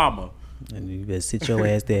my mama. And you better sit your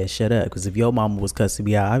ass there and shut up. Because if your mama was cussing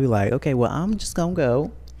me out, I'd be like, okay, well, I'm just gonna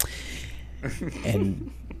go.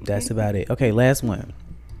 And that's about it. Okay, last one.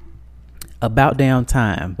 "About Damn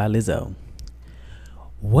Time" by Lizzo.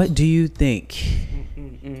 What do you think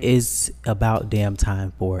is about damn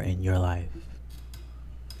time for in your life?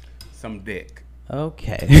 Some dick.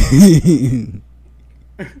 Okay.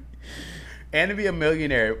 And to be a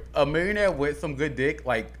millionaire with some good dick,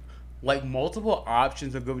 like multiple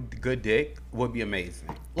options of good dick would be amazing.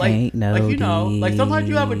 Like, Ain't no like, you know, like sometimes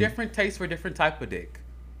you have a dick. different taste for different type of dick.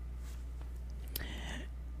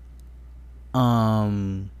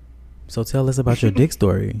 So tell us about your dick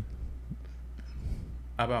story.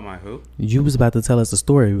 About my who? You was about to tell us a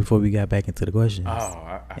story before we got back into the questions. Oh,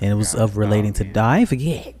 I and it was forgot. of relating to man. I ain't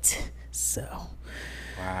forget. So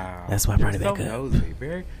Wow. that's why I brought You're it back so up. nosy.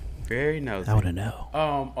 Very, very nosy. I want to know.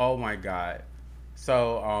 Oh my God.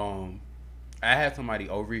 So I had somebody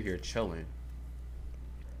over here chilling.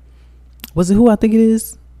 Was it who I think it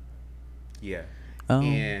is? Yeah. Oh.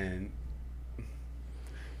 And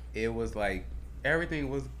it was like everything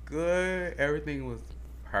was good. Everything was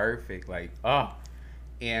perfect. Like,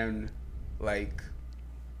 and like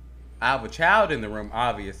I have a child in the room,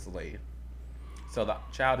 obviously. So the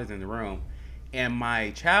child is in the room, and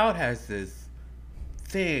my child has this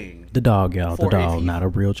thing. The dog, y'all. The dog, not a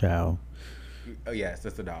real child. Oh, yes,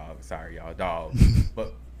 it's a dog. Sorry, y'all. Dog.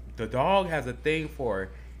 But the dog has a thing for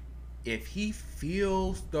if he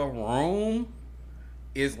feels the room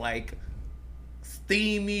is like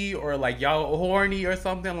steamy or like y'all horny or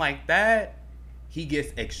something like that, he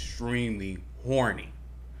gets extremely horny.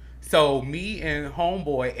 So me and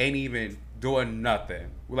homeboy ain't even doing nothing.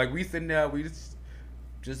 Like we sitting there, we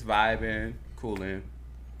just vibing, cooling,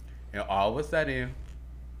 and all of a sudden,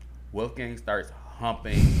 Wolfgang starts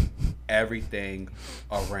humping everything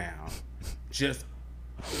around, just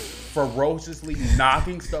ferociously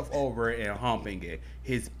knocking stuff over and humping it.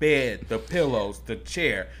 His bed, the pillows, the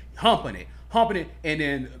chair, humping it, and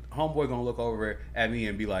then homeboy gonna look over at me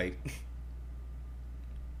and be like,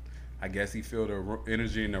 I guess he feel the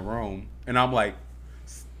energy in the room, and I'm like,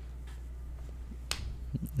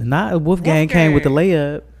 not Wolfgang came with the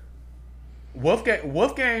layup.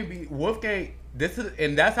 Wolfgang. This is,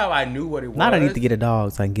 and that's how I knew what it was. Not I need to get a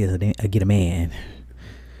dog so I can get a man.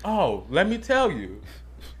 Oh, let me tell you.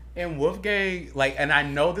 And Wolfgang, like, and I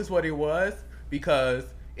know this what it was because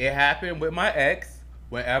it happened with my ex.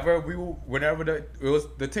 Whenever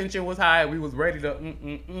the tension was high, we was ready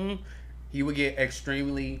to he would get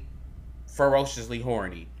extremely ferociously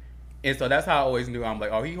horny. And so that's how I always knew. I'm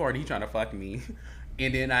like, oh, he horny, he trying to fuck me.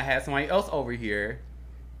 And then I had somebody else over here,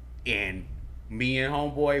 and me and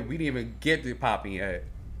homeboy, we didn't even get to popping yet.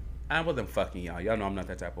 I wasn't fucking y'all. Y'all know I'm not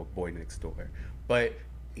that type of boy next door. But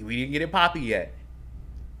we didn't get it popping yet.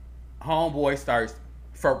 Homeboy starts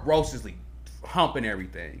ferociously humping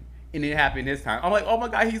everything. And it happened this time. I'm like, oh my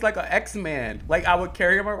God, he's like an X-Man. Like, I would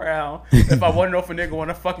carry him around. If I want to know if a nigga want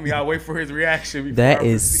to fuck me, I'll wait for his reaction. That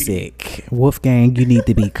is sick. Wolfgang, you need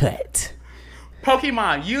to be cut.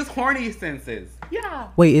 Pokemon, use horny senses. Yeah.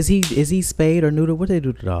 Wait, is he spayed or neuter? What do they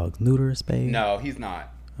do to dogs? Neuter or spayed? No, he's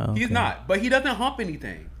not. Oh, okay. He's not. But he doesn't hump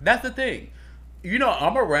anything. That's the thing. You know,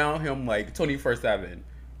 I'm around him like 24/7.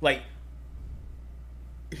 Like,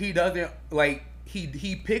 he doesn't, like,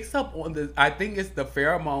 he picks up on the, I think it's the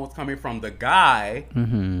pheromones coming from the guy.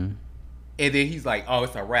 Mm-hmm. And then he's like, oh,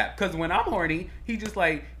 it's a wrap. Because when I'm horny, he just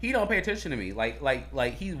like, he don't pay attention to me. Like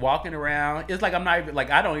he's walking around. It's like I'm not even, like,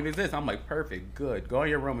 I don't even exist. I'm like, perfect, good. Go in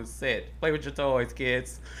your room and sit. Play with your toys,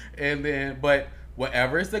 kids. And then, but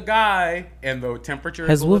whenever it's a guy and the temperature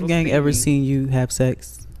Has is a little Wolfgang steamy, ever seen you have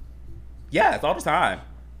sex? Yeah, it's all the time.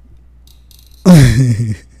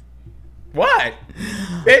 What?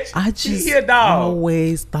 Bitch, I just he a dog.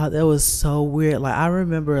 always thought that was so weird. Like, I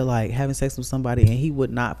remember like having sex with somebody and he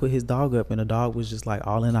would not put his dog up, and the dog was just like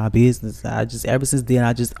all in our business. I just, ever since then,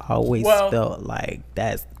 I just always felt like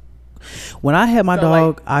that's, when I had my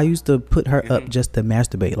dog, like, I used to put her up just to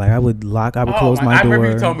masturbate. Like, I would close my door. I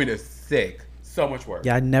remember you told me this. Sick. So much work.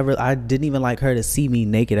 Yeah, I didn't even like her to see me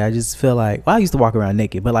naked. I just feel like, well, I used to walk around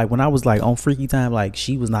naked, but like when I was like on freaky time, like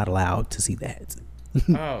she was not allowed to see that.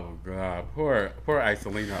 Oh God, poor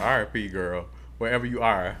Isolina, R.I.P. girl, wherever you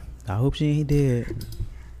are. I hope she ain't dead.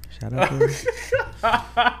 Shout out to her.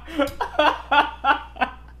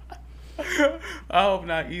 I hope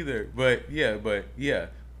not either. But yeah,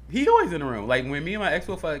 he always in the room. Like when me and my ex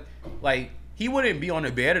would fuck, like he wouldn't be on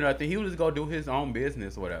the bed or nothing. He would just go do his own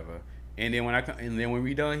business, or whatever. And then when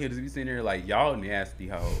we done, he'll just be sitting there like, y'all nasty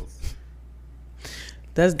hoes.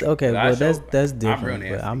 That's okay. Well, that's different. I'm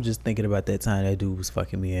real but I'm just thinking about that time that dude was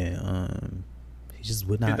fucking me, and he just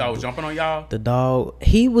would not. The dog was jumping on y'all. The dog,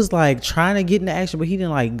 he was like trying to get into action, but he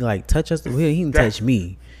didn't like touch us. He didn't touch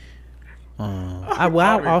me. I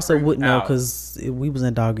also wouldn't know because we was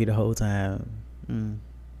in doggy the whole time.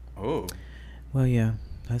 Oh. Well, yeah,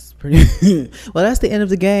 that's pretty. Well, that's the end of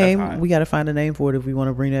the game. We got to find a name for it if we want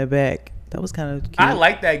to bring that back. That was kind of cute. I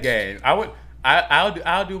like that game.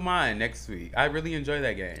 I'll do mine next week. I really enjoy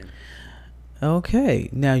that game. Okay,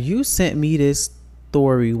 now you sent me this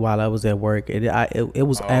story while I was at work. It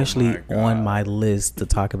was actually on my list to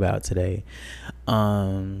talk about today.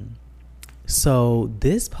 So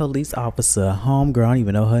this police officer, homegirl, I don't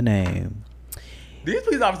even know her name. These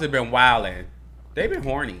police officers have been wilding. They've been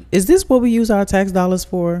horny. Is this what we use our tax dollars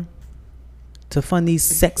for? To fund these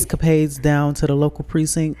sexcapades down to the local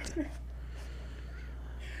precinct?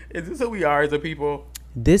 Is this who we are as a people?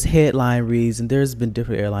 This headline reads, and there's been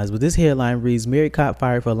different airlines, but this headline reads, married cop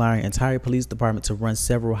fired for allowing entire police department to run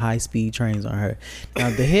several high-speed trains on her. Now,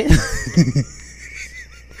 the head...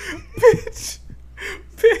 Bitch,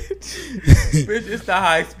 it's the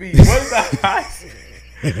high speed. What is the high speed?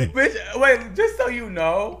 Bitch, wait, just so you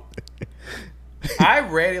know, I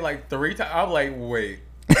read it like 3 times. I'm like, wait.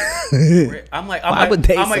 Why would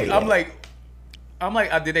they say that? I'm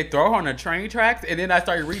like, did they throw her on the train tracks? And then I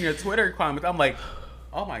started reading her Twitter comments. I'm like,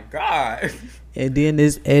 oh my God. And then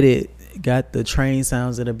this edit got the train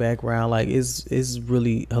sounds in the background. Like it's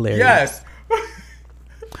really hilarious. Yes.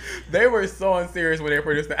 They were so unserious when they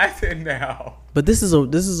produced it. I said now. But this is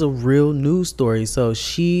a real news story. So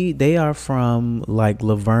they are from like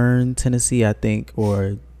Laverne, Tennessee, I think,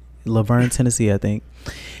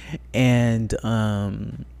 and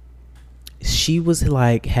she was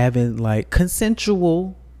like having like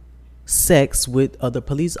consensual sex with other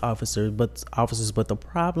police officers, but the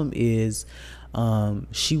problem is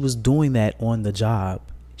she was doing that on the job.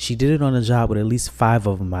 She did it on the job with at least 5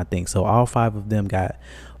 of them, I think. So all 5 of them got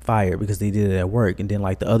fired because they did it at work, and then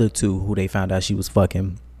like the other 2 who they found out she was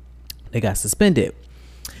fucking, they got suspended.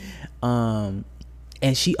 And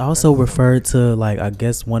she also referred to, like, I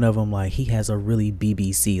guess one of them, like, he has a really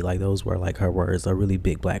BBC, like those were like her words, a really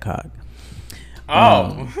big black cock.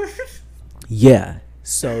 Yeah.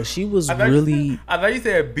 So she was I thought you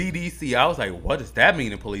said BDC. I was like, what does that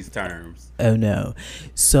mean in police terms? Oh no.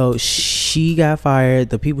 So she got fired.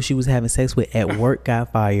 The people she was having sex with at work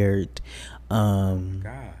got fired.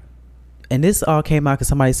 God. And this all came out because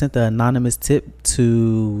somebody sent the anonymous tip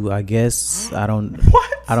to, I guess, I don't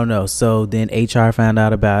know. So then HR found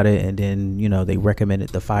out about it, and then, you know, they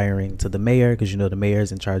recommended the firing to the mayor because, you know, the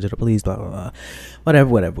mayor's in charge of the police, blah, blah, blah.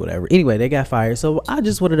 Whatever. Anyway, they got fired. So I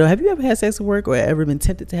just want to know, have you ever had sex at work, or ever been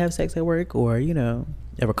tempted to have sex at work, or, you know,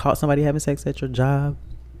 ever caught somebody having sex at your job?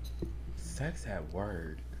 Sex at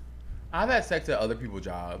work? I've had sex at other people's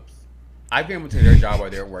jobs. I came into their job while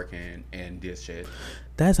they're working and did shit.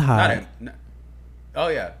 That's hot. Oh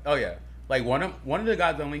yeah. Like one of the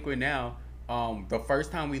guys I'm linked with now. The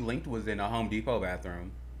first time we linked was in a Home Depot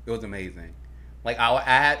bathroom. It was amazing. Like I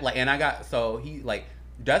had like, and I got, so he like,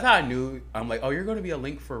 that's how I knew. I'm like, oh, you're gonna be a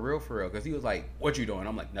link for real, because he was like, what you doing?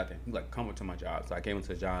 I'm like, nothing. He's like, come to my job. So I came into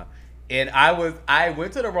the job, and I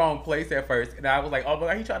went to the wrong place at first, and I was like, oh my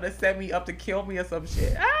God, he tried to set me up to kill me or some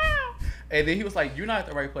shit. And then he was like, you're not at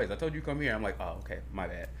the right place. I told you to come here. I'm like, oh, okay, my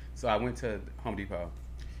bad. So I went to Home Depot,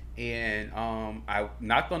 and I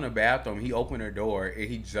knocked on the bathroom. He opened the door, and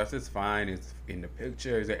he just as fine as in the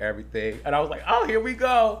pictures and everything. And I was like, oh, here we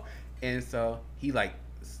go. And so he like,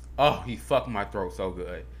 oh, he fucked my throat so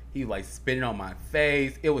good. He like spitting on my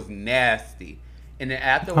face. It was nasty. And then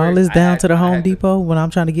afterwards, all this down to the Home Depot when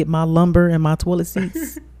I'm trying to get my lumber and my toilet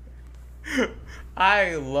seats.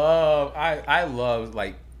 I love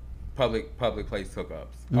like public place hookups.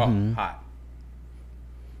 Oh, hot.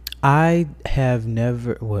 I've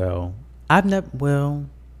never,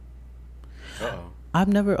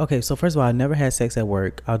 okay, so first of all, I never had sex at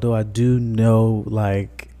work, although I do know,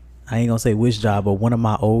 like, I ain't gonna say which job, but one of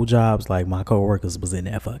my old jobs, like, my coworkers was in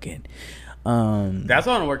there fucking. That's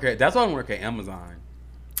why I work at Amazon.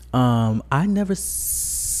 I never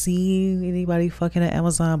seen anybody fucking at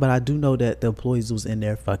Amazon, but I do know that the employees was in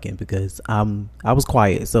there fucking because I was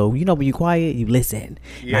quiet. So you know when you quiet, you listen.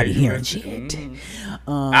 Yeah, not you hearing listen. shit.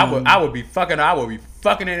 I would be fucking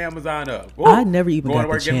at Amazon up. Ooh, I never even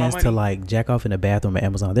got the chance to like jack off in the bathroom at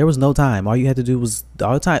Amazon. There was no time. All you had to do was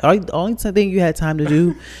the only thing you had time to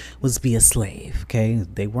do was be a slave. Okay,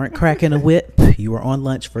 they weren't cracking a whip. You were on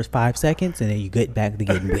lunch for 5 seconds, and then you get back to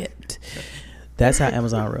getting whipped. That's how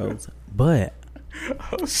Amazon rolls. But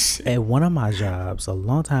at one of my jobs a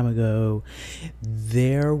long time ago,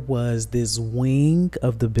 there was this wing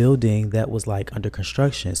of the building that was like under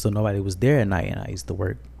construction, so nobody was there at night, and I used to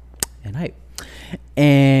work at night.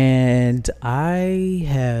 And I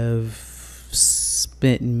have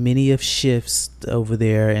spent many of shifts over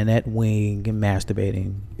there in that wing and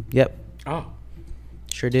masturbating. Yep. Oh,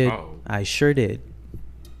 sure did. I sure did.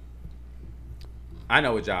 I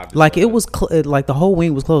know what job. Like it was like the whole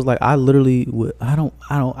wing was closed. Like I literally would. I'm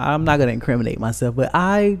not gonna incriminate myself, but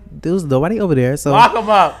there was nobody over there. So lock them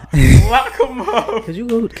up. Lock them up. Could you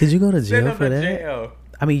go to jail for that? Jail.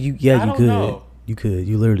 I mean, you could. Know. You could.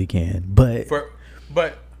 You literally can. But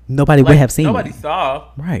nobody would have seen. Nobody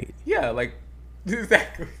saw. Right. Yeah. Like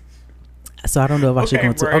exactly. So I don't know if I should go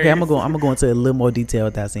into. Okay, I'm gonna go into a little more detail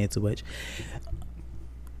without saying too much.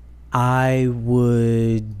 I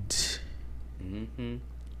would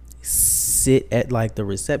sit at like the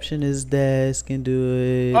receptionist desk and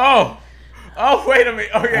do it. Oh, wait a minute.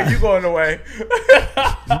 Oh yeah, you going away?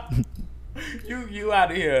 you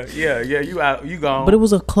out of here? Yeah, you out. You gone? But it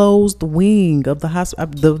was a closed wing of the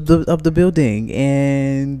hospital, of the building,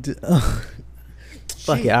 and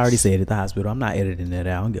fuck it. I already said it. The hospital. I'm not editing that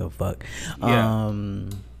out. I don't give a fuck. Yeah.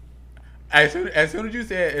 As soon as you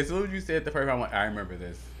said the first time, I'm like, I remember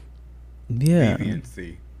this. Yeah.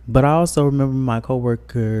 BVNC. But I also remember my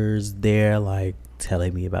coworkers there like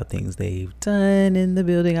telling me about things they've done in the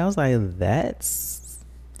building. I was like, that's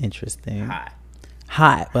interesting.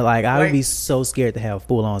 Hot. But like I would be so scared to have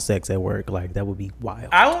full on sex at work. Like that would be wild.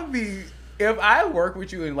 I would be, if I worked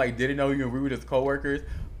with you and like didn't know you and we were just coworkers,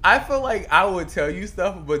 I feel like I would tell you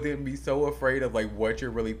stuff, but then be so afraid of like what you're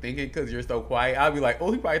really thinking because you're so quiet. I'd be like,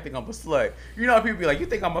 oh, he probably think I'm a slut. You know, people be like, you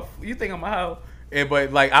think I'm a hoe, and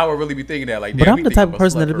but like I would really be thinking that like. But I'm the type of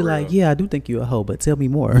person that'd be like, yeah, I do think you're a hoe, but tell me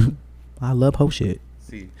more. I love hoe shit.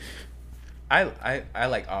 See, I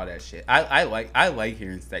like all that shit. I like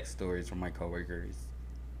hearing sex stories from my coworkers.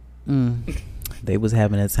 They was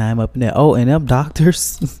having a time up in there. Oh, and them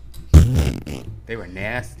doctors. They were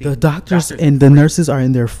nasty. The doctors and the nurses are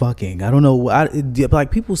in there fucking. I don't know.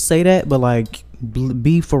 Like people say that, but like,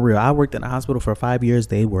 be for real. I worked in a hospital for 5 years.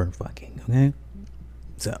 They weren't fucking. Okay,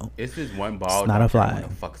 so it's just one bald. Not a fly. I want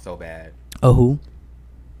to fuck so bad. Oh, who?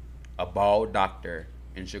 A bald doctor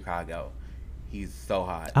in Chicago. He's so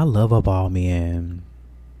hot. I love a bald man.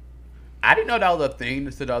 I didn't know that was a thing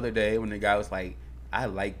until the other day when the guy was like, I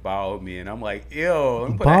like bald men. I'm like,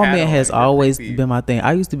 ew. Bald man has always been my thing.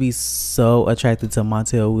 I used to be so attracted to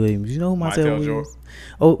Montel Williams. You know who Montel Williams?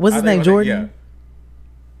 Oh, what's his name? Jordan?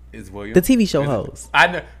 Yeah. Is Williams? The TV show host. I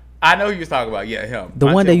know who you're talking about. Yeah, him. The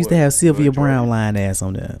one that used to have Sylvia Brown lying ass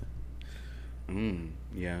on there.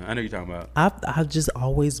 Yeah, I know you're talking about. I've just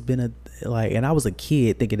always been and I was a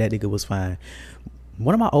kid thinking that nigga was fine.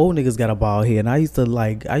 One of my old niggas got a bald head, and I used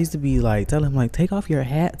to be like, tell him like, take off your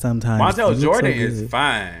hat sometimes. Montel Jordan is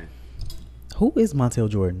fine. Who is Montel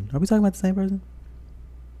Jordan? Are we talking about the same person?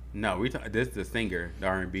 No, this is the singer, the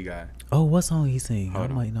R&B guy. Oh, what song he sing? I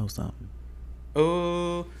might know something.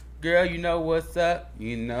 Ooh, girl, you know what's up?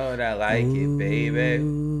 You know that I like it, baby.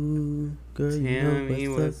 Girl, you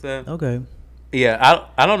know what's up? Okay. Yeah,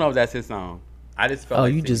 I don't know if that's his song. I just felt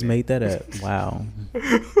like you just made that up. Wow.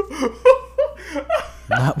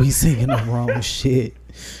 Not we singing the wrong shit.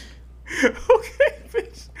 Okay,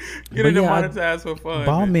 bitch. Getting demonetized for fun.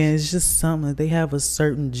 Bald man is just something. They have a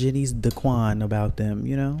certain Jenny's Daquan about them,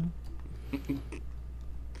 you know?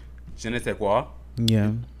 Je ne sais quoi?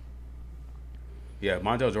 Yeah. Yeah,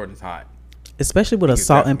 Montel Jordan's hot. Especially with a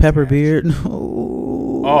salt and pepper beard.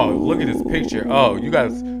 Oh, look at this picture. Oh, you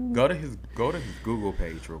guys go to his Google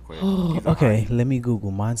page real quick. Okay, let me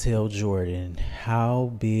Google Montel Jordan.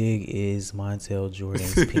 How big is Montel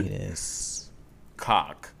Jordan's penis?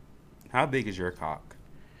 Cock. How big is your cock?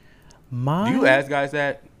 Mine? Do you ask guys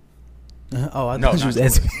that? I thought you was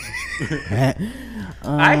asking.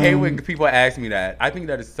 I hate when people ask me that. I think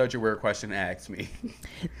that is such a weird question to ask me.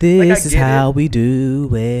 This is how we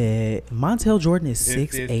do it. Montel Jordan is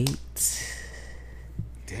 6'8".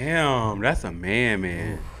 Damn, that's a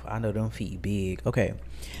man. Oof, I know them feet big. Okay.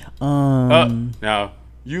 Now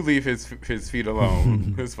you leave his feet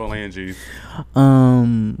alone. His phalanges.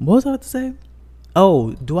 What was I about to say?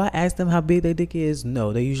 Oh, do I ask them how big their dick is?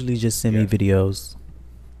 No, they usually just send me videos.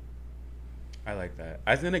 I like that.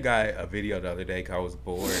 I sent a guy a video the other day because I was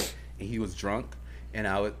bored and he was drunk, and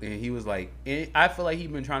he was like, I feel like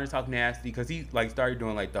he'd been trying to talk nasty because he like started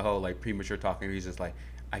doing like the whole like premature talking. He's just like,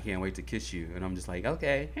 I can't wait to kiss you, and I'm just like,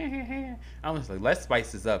 okay. I was like, let's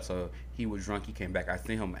spice this up. So he was drunk. He came back. I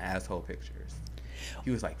sent him asshole pictures.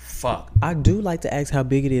 He was like, fuck. I do like to ask how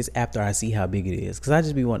big it is after I see how big it is, because I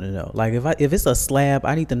just be wanting to know. Like if it's a slab,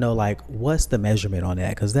 I need to know like what's the measurement on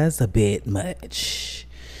that, because that's a bit much.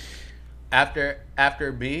 After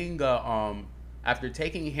being after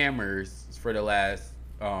taking hammers for the last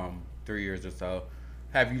 3 years or so,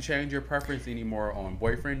 have you changed your preference anymore on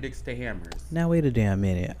boyfriend dicks to hammers? Now wait a damn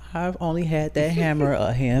minute. I've only had that hammer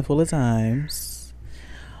a handful of times.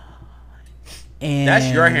 And that's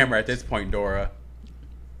your hammer at this point, Dora.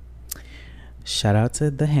 Shout out to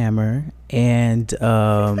the hammer. And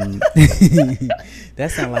that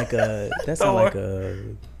sound like a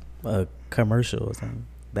commercial or something.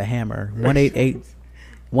 The hammer.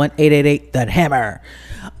 1-888 that hammer.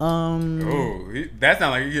 That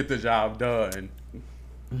sounds like you get the job done.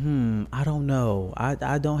 I don't know.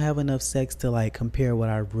 I don't have enough sex to like compare what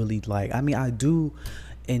I really like. I mean, I do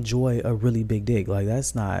enjoy a really big dick. Like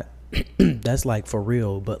that's not that's like for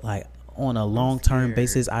real, but like on a long-term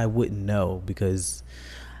basis I wouldn't know because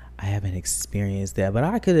I haven't experienced that. But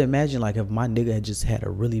I could imagine like if my nigga had just had a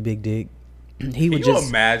really big dick, he would just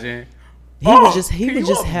imagine. He would just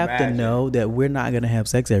have to know that we're not gonna have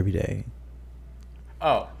sex every day.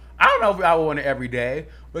 Oh, I don't know if I would want it every day,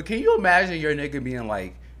 but can you imagine your nigga being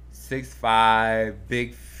like 6'5",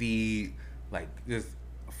 big feet, like just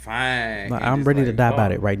fine? I'm ready to die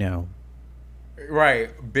about it right now. Right,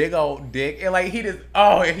 big old dick, and like he just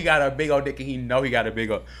he got a big old dick, and he know he got a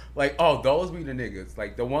big old like those be the niggas,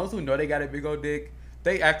 like the ones who know they got a big old dick,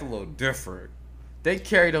 they act a little different. They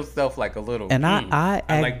carry themselves like a little. And I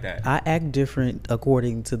like that. I act different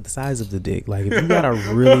according to the size of the dick. Like if you got a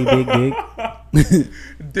really big dick,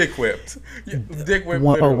 dick whipped, dick whipped.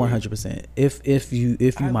 100%. If you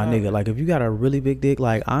my nigga, like if you got a really big dick,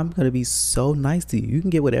 like I'm gonna be so nice to you. You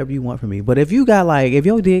can get whatever you want from me. But if you got like if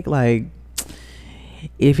your dick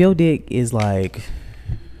is like,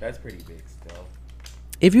 that's pretty big still.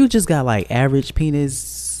 If you just got like average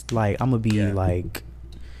penis, like I'm gonna be like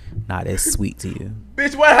not as sweet to you.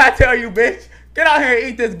 Bitch, what did I tell you, bitch? Get out here and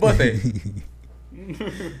eat this pussy.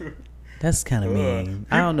 That's kind of mean.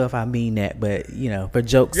 I don't know if I mean that, but for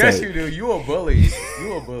joke's sake. Yes, you do. You a bully.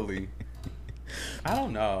 You a bully. I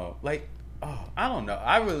don't know. Like, I don't know.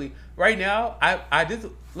 I really right now. I just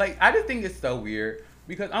think it's so weird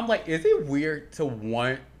because I'm like, is it weird to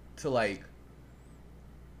want to like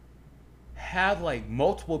have like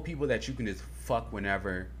multiple people that you can just fuck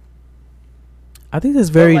whenever? I think that's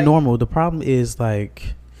very normal. The problem is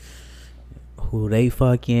like who they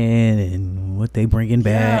fucking and what they bringing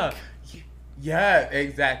back. Yeah,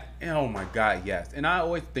 exactly. Oh my God, yes. And I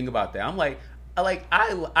always think about that. I'm like,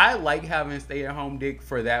 I like having stay at home dick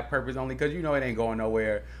for that purpose only because it ain't going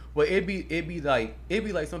nowhere. But it'd be like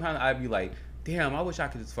sometimes I'd be like, damn, I wish I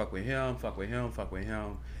could just fuck with him,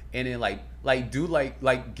 and then like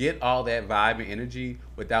get all that vibe and energy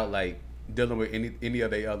without like dealing with any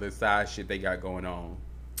of the other side shit they got going on.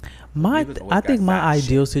 I think my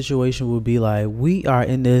ideal situation would be like we are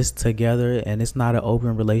in this together and it's not an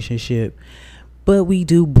open relationship, but we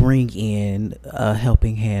do bring in a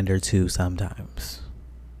helping hand or two sometimes.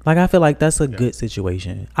 Like I feel like that's a good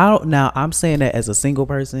situation. I'm saying that as a single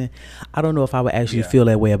person, I don't know if I would actually feel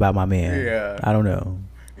that way about my man. Yeah, I don't know.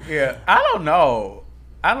 Yeah, I don't know.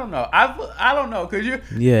 I don't know because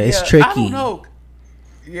it's tricky. I don't know.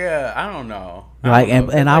 Yeah, I don't know.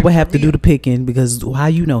 And I would have to do the picking because how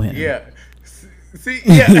you know him? Yeah. See,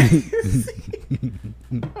 yeah.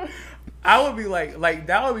 I would be like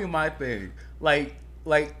that would be my thing. Like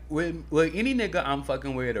with any nigga I'm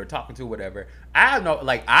fucking with or talking to, whatever. I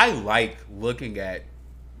like looking at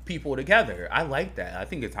people together. I like that. I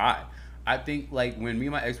think it's hot. I think like when me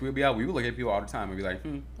and my ex would be out, we would look at people all the time and be like,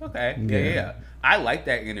 okay, yeah. I like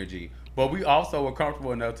that energy. But we also were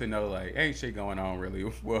comfortable enough to know, like, ain't shit going on really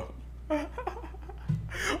well.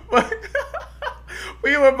 But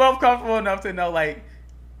we were both comfortable enough to know, like,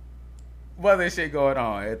 wasn't shit going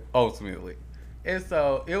on ultimately. And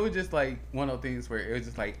so it was just, like, one of those things where it was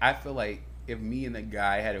just, like, I feel like if me and the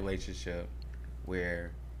guy had a relationship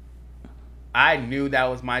where I knew that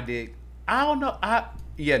was my dick, I don't know.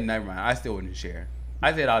 Never mind. I still wouldn't share.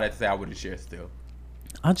 I said all that to say I wouldn't share still.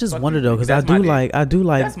 I just wonder though, because I do like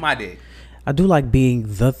that's my dick. I do like being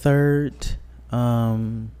the third.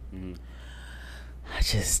 I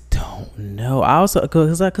just don't know. I also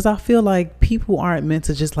because I feel like people aren't meant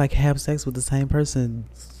to just like have sex with the same person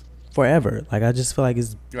forever. Like I just feel like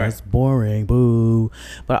it's boring. Boo.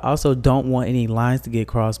 But I also don't want any lines to get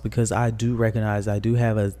crossed because I do recognize I do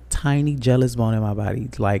have a tiny jealous bone in my body.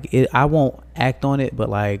 Like I won't act on it, but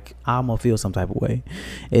like I'm gonna feel some type of way,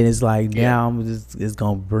 and it's like now it's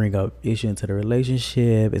gonna bring up issue into the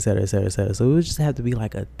relationship, etc., etc., etc. So it would just have to be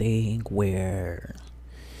like a thing where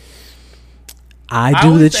I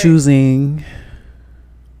do the choosing.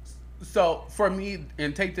 So for me,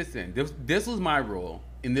 and take this in. This was my rule.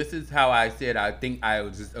 And this is how I said I think I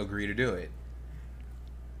would just agree to do it.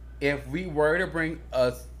 If we were to bring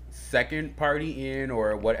a second party in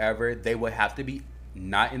or whatever, they would have to be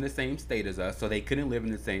not in the same state as us, so they couldn't live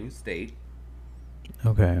in the same state.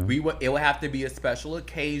 Okay. It would have to be a special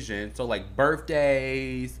occasion, so like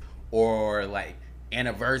birthdays or like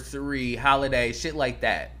anniversary, holiday, shit like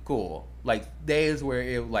that. Cool. Like days where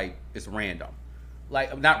it's random.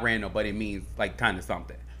 Like not random, but it means like kind of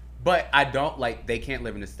something. But I don't they can't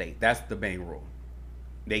live in the state. That's the main rule.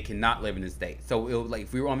 They cannot live in the state. So it was like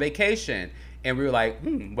if we were on vacation and we were like,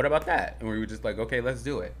 what about that? And we were just like, okay, let's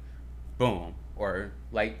do it. Boom. Or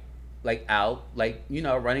like out,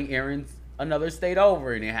 running errands another state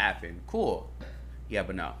over and it happened. Cool. Yeah,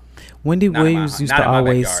 but no. Wendy Williams used to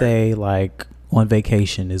always say like on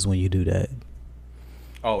vacation is when you do that.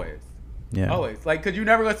 Always. Yeah. Always. Like, cause you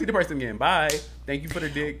never gonna see the person again. Bye. Thank you for the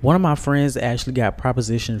dick. One of my friends actually got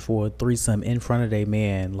propositioned for a threesome in front of their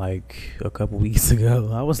man like a couple weeks ago.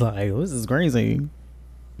 I was like, this is crazy.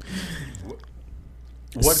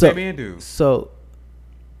 What did that man do? So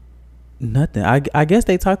nothing. I guess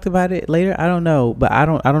they talked about it later. I don't know, but I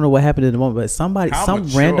don't know what happened in the moment. But some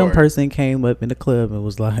random person came up in the club and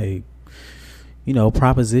was like,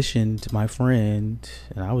 propositioned my friend,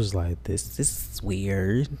 and I was like, this is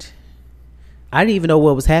weird. I didn't even know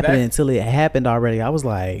what was happening until it happened already. I was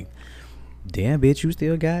like, damn, bitch, you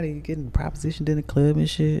still got it. You getting propositioned in the club and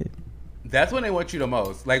shit. That's when they want you the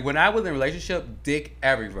most. Like when I was in a relationship, dick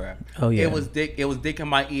everywhere. Oh yeah. It was dick in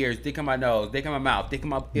my ears, dick in my nose, dick in my mouth, it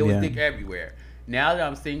was dick everywhere. Now that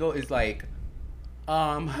I'm single, it's like,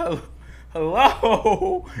 hello.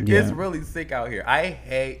 Yeah. It's really sick out here. I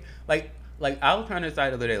hate like I was trying to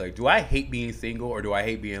decide the other day, like, do I hate being single or do I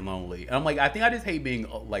hate being lonely? And I'm like, I think I just hate being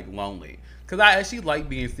like lonely. Because I actually like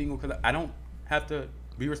being single because I don't have to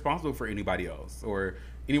be responsible for anybody else or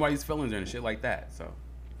anybody's feelings and shit like that. So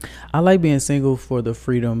I like being single for the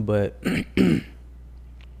freedom, but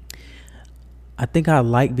I think I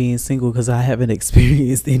like being single because I haven't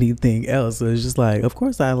experienced anything else. So it's just like, of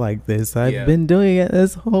course I like this. I've been doing it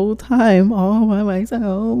this whole time all by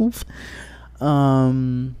myself.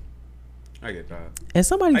 I get that. And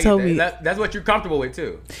somebody told me that's what you're comfortable with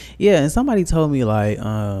too. Yeah, and somebody told me like,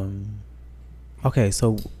 okay,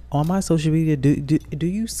 so on my social media, do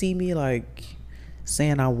you see me like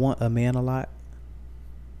saying I want a man a lot?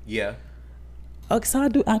 Yeah. Okay, so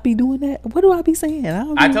I be doing that. What do I be saying?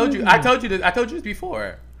 I told you this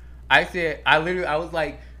before. I said I was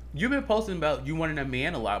like, you've been posting about you wanting a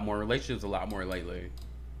man a lot more, relationships a lot more lately.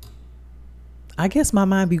 I guess my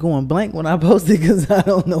mind be going blank when I post it because I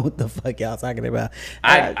don't know what the fuck y'all talking about.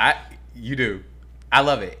 You do. I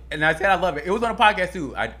love it, and I said I love it. It was on a podcast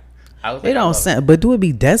too. I was. Like, it don't sound. But do it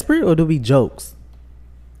be desperate or do it be jokes?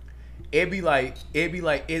 It'd be like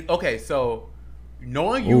it. Okay, so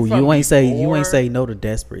knowing you. Ooh, you ain't say no to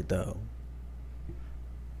desperate though.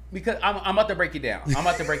 Because I'm about to break it down. I'm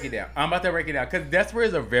about to break it down because desperate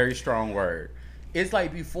is a very strong word. It's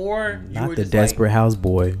like before you not were the just desperate like,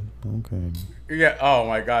 houseboy. Okay. Yeah. Oh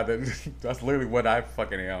my God. That's literally what I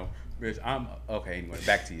fucking am. Bitch, I'm okay. Anyway,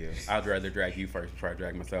 back to you. I'd rather drag you first before I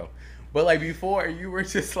drag myself. But like before, you were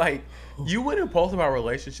just like, you wouldn't post about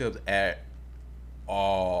relationships at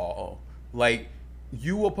all. Like,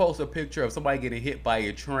 you will post a picture of somebody getting hit by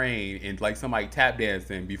a train and like somebody tap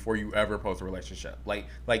dancing before you ever post a relationship. Like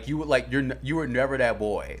you would you were never that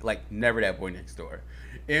boy. Like never that boy next door.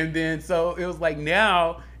 And then so it was like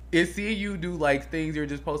now it's seeing you do like things you're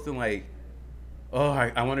just posting like, oh,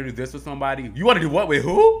 I want to do this with somebody. You want to do what with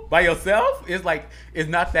who? By yourself? It's like, it's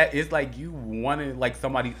not that. It's like you wanted like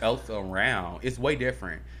somebody else around. It's way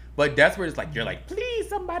different. But that's where it's like, you're like, please,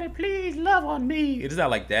 somebody, please love on me. It's not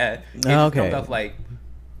like that. It just comes off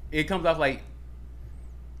like,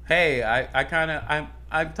 hey,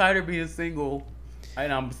 I'm tired of being single.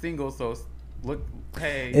 And I'm single, so look,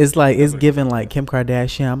 hey. It's like, it's given like Kim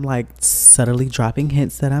Kardashian. I'm like subtly dropping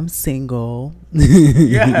hints that I'm single.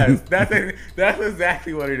 Yes, that's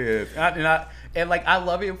exactly what it is. And like I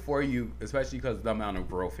love it for you, especially because of the amount of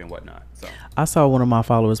growth and whatnot. So I saw one of my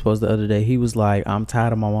followers post the other day. He was like, I'm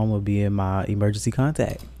tired of my mama being my emergency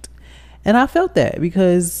contact. And I felt that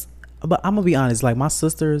because, but I'm gonna be honest, like my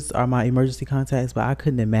sisters are my emergency contacts, but I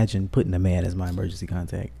couldn't imagine putting a man as my emergency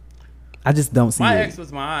contact. I just don't see my it. ex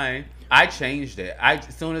was mine. I changed it.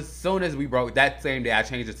 As soon as we broke that same day, I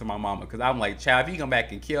changed it to my mama because I'm like, child, if you come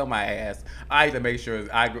back and kill my ass, I have to make sure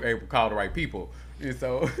I call the right people. And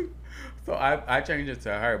so, I changed it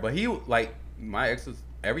to her. But he like my ex was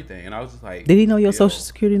everything, and I was just like, did he know your social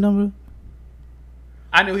security number?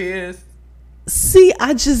 I knew his. See,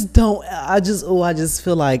 I just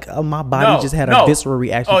feel like my body just had a visceral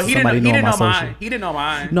reaction to somebody knowing my social. He didn't know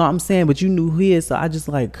mine. No, I'm saying, but you knew his, so I just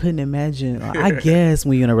like couldn't imagine. I guess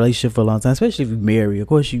when you're in a relationship for a long time, especially if you marry, of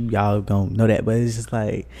course y'all gonna know that. But it's just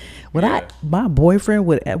like, my boyfriend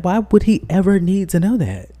why would he ever need to know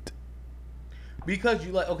that? Because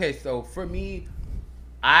you like, okay, so for me,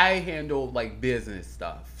 I handle like business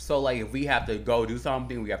stuff. So like if we have to go do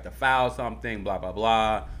something, we have to file something, blah blah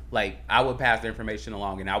blah. Like I would pass the information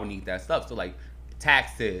along, and I would need that stuff. So like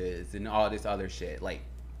taxes and all this other shit. Like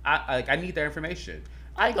I need that information.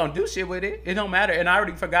 I ain't gonna do shit with it. It don't matter. And I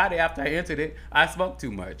already forgot it after I entered it. I spoke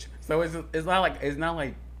too much. So it's not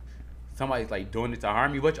like somebody's like doing it to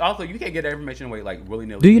harm you. But also you can't get that information away like willy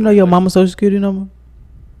nilly. Do you know your mama's social security number?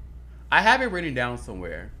 I have it written down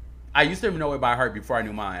somewhere. I used to know it by heart before I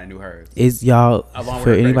knew mine. I knew hers. Is y'all,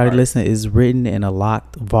 for anybody listening, is written in a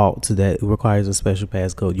locked vault that requires a special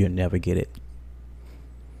passcode. You'll never get it.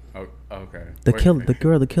 Oh, okay. The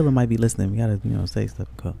killer might be listening. We gotta, say stuff.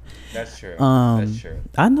 That's true. That's true.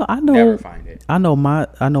 I know. Never find it. I know my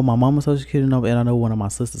mama's social security number, and I know one of my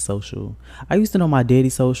sister's social. I used to know my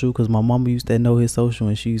daddy's social because my mama used to know his social,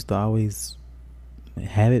 and she used to always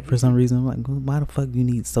have it for some reason. I'm like, why the fuck do you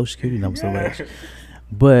need social security number so much?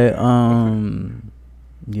 But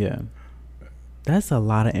yeah. That's a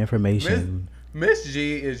lot of information. Miss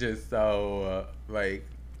G is just so like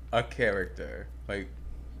a character. Like,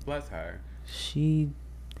 bless her.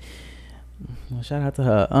 Well, shout out to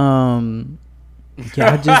her.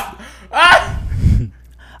 Yeah,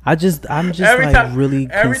 I'm just really.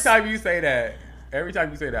 Every time you say that,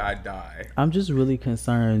 I die. I'm just really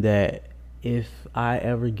concerned that if I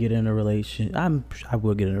ever get in a relationship, I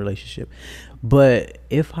will get in a relationship. But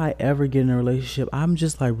if I ever get in a relationship, I'm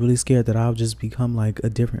just like really scared that I'll just become like a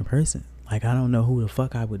different person. Like, I don't know who the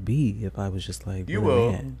fuck I would be if I was just like, you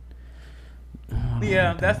will.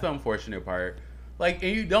 Yeah, that's the unfortunate part. Like,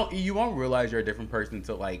 and you won't realize you're a different person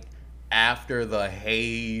until like after the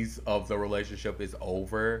haze of the relationship is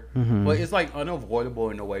over. Mm-hmm. But it's like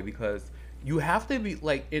unavoidable in a way, because you have to be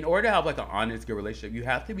like, in order to have like an honest, good relationship, you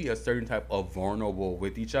have to be a certain type of vulnerable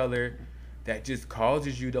with each other that just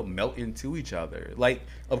causes you to melt into each other. Like,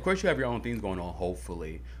 of course you have your own things going on,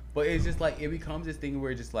 hopefully, but it's just like, it becomes this thing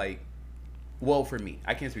where it's just like, well, for me,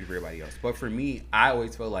 I can't speak for everybody else, but for me, I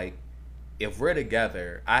always feel like if we're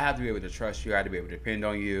together, I have to be able to trust you. I have to be able to depend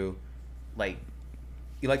on you. Like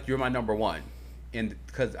you're my number one. And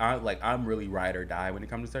because I'm really ride or die when it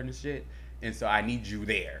comes to certain shit. And so I need you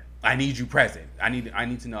there. I need you present. I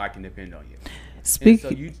need to know I can depend on you. So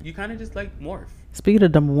you kind of just like morph. Speaking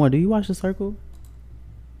of number one, do you watch The Circle?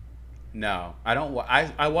 No, I don't.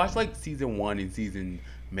 I watched like season 1 and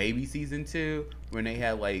maybe season 2 when they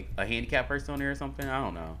had like a handicapped person on there or something. I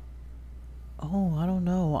don't know. Oh, I don't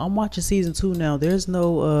know. I'm watching season 2 now. There's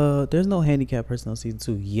no handicapped person on season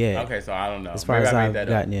 2 yet. Okay, so I don't know. As far as I've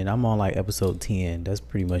gotten in, I'm on like episode 10. That's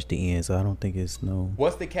pretty much the end. So I don't think it's no.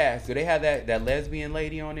 What's the cast? Do they have that lesbian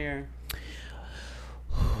lady on there?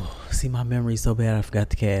 See, my memory's so bad I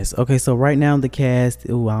forgot the cast. Okay, so right now the cast.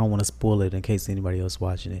 Ooh, I don't want to spoil it in case anybody else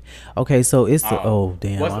watching it. Okay, so it's I don't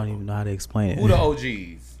even know how to explain it. Who the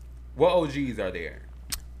OGs? What OGs are there?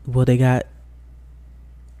 Well, they got.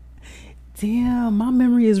 Damn, my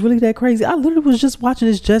memory is really that crazy. I literally was just watching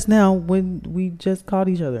this just now when we just called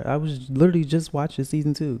each other. I was literally just watching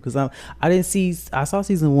season 2 because I saw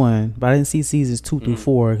season 1, but I didn't see seasons 2 through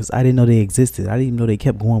 4 because I didn't know they existed. I didn't even know they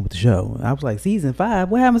kept going with the show. I was like, season 5,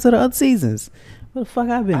 what happened to the other seasons? What the fuck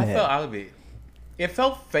I've been at? I felt out of it. It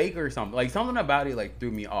felt fake or something. Like something about it like threw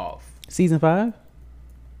me off. Season 5?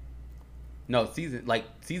 No,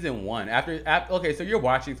 season 1. After okay, so you're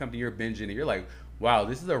watching something, you're binging it, you're like, wow,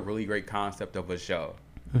 this is a really great concept of a show.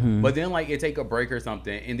 Mm-hmm. But then like it take a break or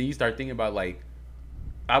something, and then you start thinking about like,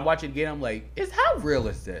 I watch it again, I'm like, how real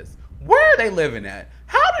is this? Where are they living at?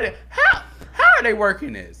 How are they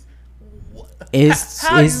working this?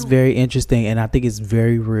 It's very interesting, and I think it's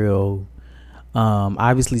very real.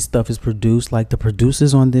 Obviously stuff is produced, like the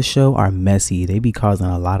producers on this show are messy. They be causing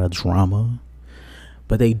a lot of drama.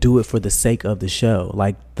 But they do it for the sake of the show.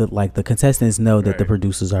 Like the contestants know that the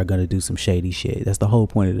producers are gonna do some shady shit. That's the whole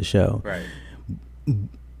point of the show. Right.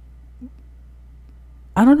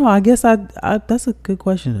 I don't know. I guess I that's a good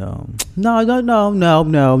question though. No.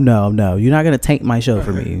 You're not gonna taint my show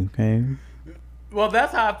for me, okay? Well,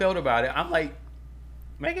 that's how I felt about it. I'm like,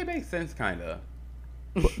 make it make sense, kind of.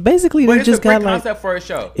 Basically, they just got like concept for a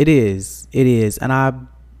show. It is, and I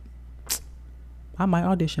might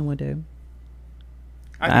audition one day.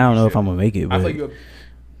 I don't know if I'm gonna make it, but I feel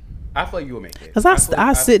like you will make it. Cause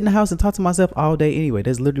I sit in the house and talk to myself all day anyway.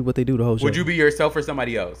 That's literally what they do the whole show. Would you be yourself or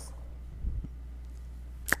somebody else?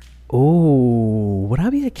 Oh, would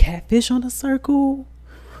I be a catfish on The Circle?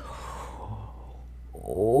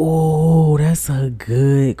 Oh, that's a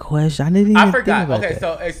good question. I didn't even think about that.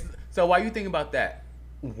 Okay, so while you think about that,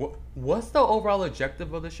 what's the overall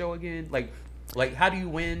objective of the show again? Like how do you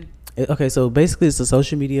win? Okay, so basically it's a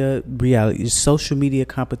social media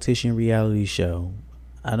competition reality show.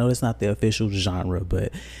 I know it's not the official genre,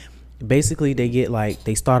 but basically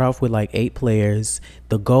they start off with like 8 players.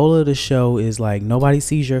 The goal of the show is like nobody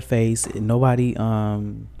sees your face, nobody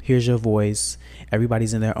hears your voice.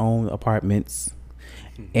 Everybody's in their own apartments,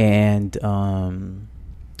 and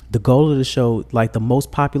the goal of the show, like the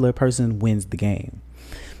most popular person wins the game.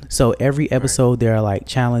 So every episode there are like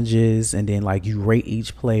challenges, and then like you rate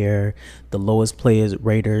each player. The lowest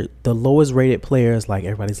rated players, like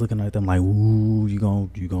everybody's looking at them like, ooh, you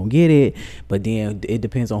gonna get it. But then it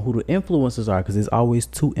depends on who the influencers are, because there's always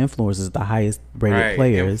 2 influencers, the highest rated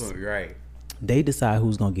players. Right. They decide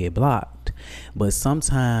who's gonna get blocked. But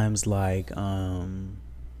sometimes like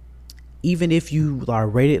even if you are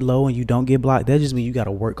rated low and you don't get blocked, that just means you got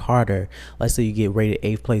to work harder. Let's say you get rated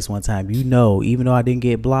 8th place one time. You know, even though I didn't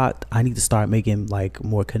get blocked, I need to start making like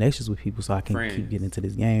more connections with people so I can keep getting into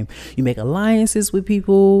this game. You make alliances with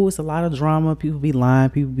people. It's a lot of drama. People be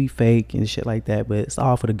lying. People be fake and shit like that. But it's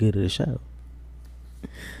all for the good of the show.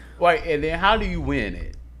 Wait, and then how do you win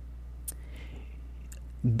it?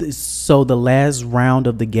 So the last round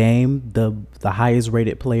of the game, the highest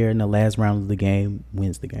rated player in the last round of the game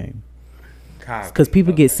wins the game. Because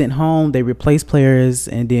people get sent home, they replace players,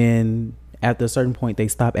 and then after a certain point, they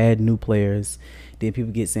stop adding new players. Then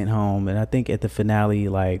people get sent home, and I think at the finale,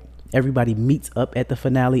 like everybody meets up at the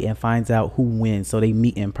finale and finds out who wins. So they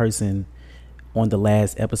meet in person on the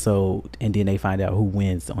last episode, and then they find out who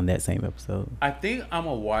wins on that same episode. I think I'm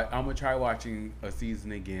gonna try watching a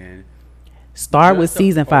season again. Start with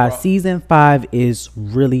season 5. Season 5 is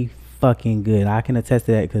really fucking good. I can attest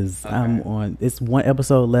to that because I'm on. It's one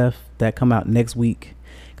episode left that come out next week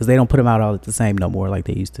because they don't put them out all at the same no more like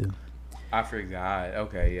they used to. I forgot.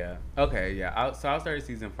 Okay, yeah. I'll start at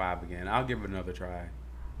season 5 again. I'll give it another try.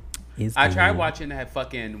 I tried watching that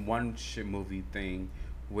fucking one shit movie thing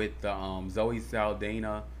with the Zoe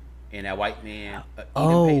Saldana and that white man.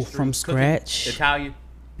 From scratch. Italian.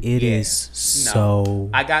 It is so.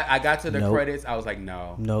 I got to the credits. I was like,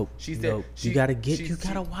 no. Nope. She said, nope. You gotta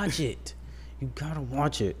watch it. You gotta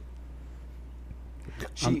watch it.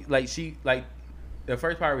 She the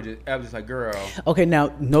first part I was just like, girl. Okay,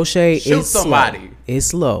 now no shade. Shoot it's somebody. Slow. It's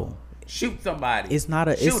slow. Shoot somebody. It's not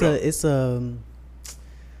a. It's a.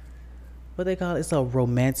 What they call it? It's a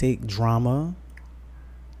romantic drama.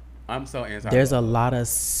 I'm so anti. There's a lot of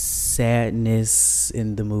sadness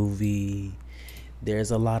in the movie.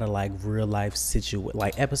 There's a lot of like real life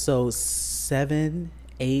like episodes 7,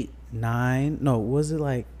 8, 9. No, was it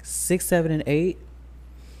like 6, 7, and 8?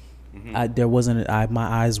 Mm-hmm. There wasn't. My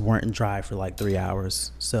eyes weren't dry for like 3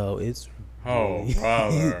 hours. So it's.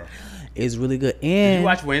 Brother. It's really good. And did you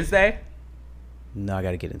watch Wednesday? No, I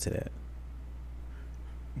got to get into that.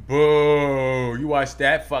 Boo! You watched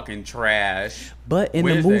that fucking trash. But in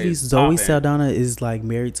the movies, Zoe Saldana is like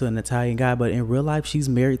married to an Italian guy, but in real life, she's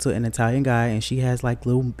married to an Italian guy, and she has like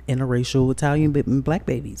little interracial Italian black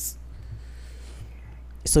babies.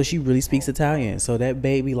 So she really speaks Italian. So that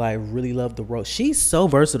baby like really loved the role. She's so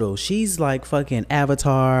versatile. She's like fucking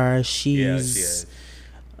Avatar. She is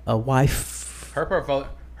a wife. Her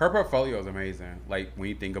portfolio is amazing. Like when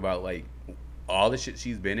you think about like all the shit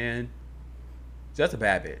she's been in. Just a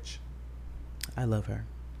bad bitch. I love her.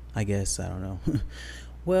 I guess. I don't know.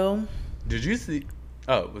 Well. Did you see?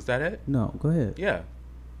 Oh, was that it? No, go ahead. Yeah.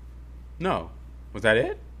 No. Was that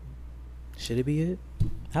it? Should it be it?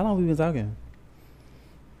 How long have we been talking?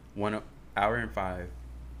 1 hour and 5.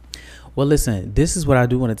 Well, listen. This is what I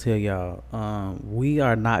do want to tell y'all. We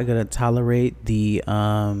are not going to tolerate the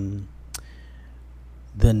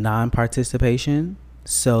non-participation.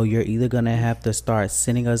 So you're either going to have to start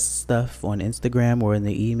sending us stuff on Instagram or in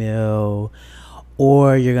the email,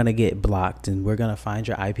 or you're going to get blocked, and we're going to find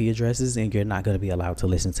your IP addresses, and you're not going to be allowed to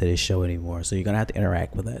listen to this show anymore. So you're going to have to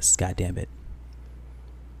interact with us. God damn it.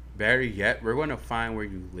 Better yet, we're going to find where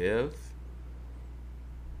you live.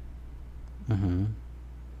 Mm-hmm.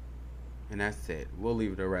 And that's it. We'll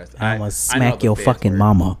leave the rest. I'm going to smack your fucking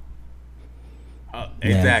mama. Exactly.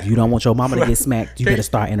 Yeah, if you don't want your mama to get smacked, you better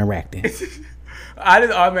start interacting. I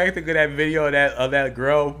just automatically think of that video of that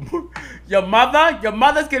girl. Your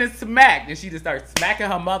mother's getting smacked, and she just starts smacking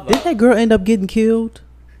her mother. Did that girl end up getting killed?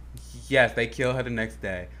 Yes, they killed her the next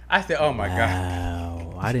day. I said, "Oh my god!"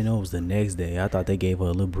 Wow, I didn't know it was the next day. I thought they gave her a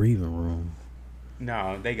little breathing room.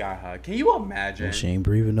 No, they got her. Can you imagine? Well, she ain't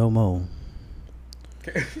breathing no more.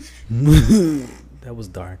 That was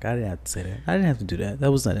dark. I didn't have to say that. I didn't have to do that.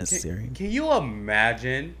 That was unnecessary. Can you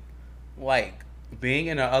imagine, like, being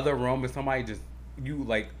in another room and somebody just, you,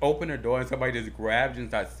 like, open the door and somebody just grabs you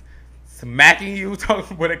and starts smacking you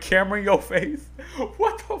with a camera in your face?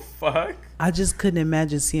 What the fuck? I just couldn't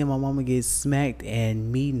imagine seeing my mama get smacked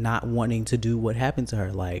and me not wanting to do what happened to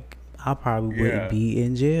her. Like, I probably wouldn't be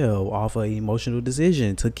in jail off an emotional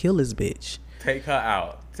decision to kill this bitch. Take her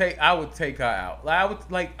out. I would take her out.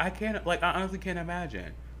 Like, I honestly can't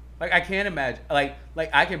imagine. Like, I can't imagine. Like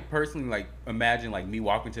I can personally, like, imagine, like, me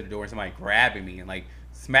walking to the door and somebody grabbing me and, like,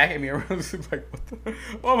 smacking me around. Like, what the?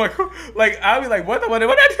 Oh my god! Like, I'll be like, what did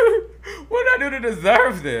I do? What did I do to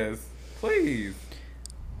deserve this? Please.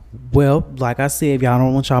 Well, like I said, if y'all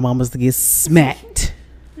don't want y'all mamas to get smacked,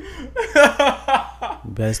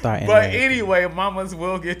 better start. But anyway, mamas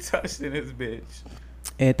will get touched in this bitch.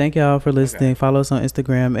 And thank y'all for listening. Okay. Follow us on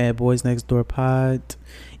Instagram at Boys Next Door Pod.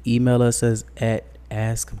 Email us at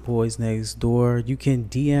Ask Boys Next Door. You can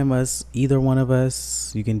DM us, either one of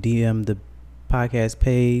us. You can DM the podcast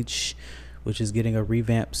page, which is getting a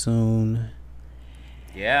revamp soon.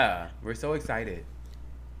 Yeah, we're so excited.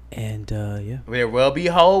 And yeah, there will be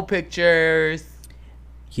whole pictures.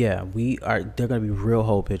 Yeah, they're gonna be real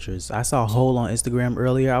whole pictures. I saw Hole on Instagram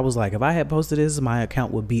earlier. I was like, if I had posted this, my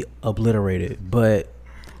account would be obliterated. But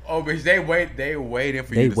bitch, they waiting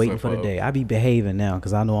for you. They waiting for the day. I be behaving now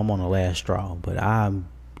because I know I'm on the last straw, but I'm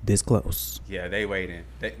this close. Yeah, they waiting.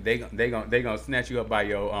 They gonna snatch you up by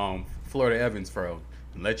your Florida Evans fro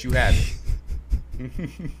and let you have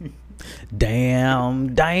it.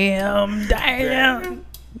 Damn.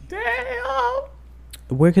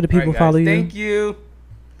 Where could the people right, guys, follow you? Thank you.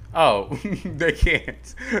 Oh, they can't.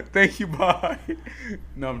 Thank you. Bye.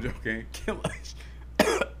 No, I'm joking.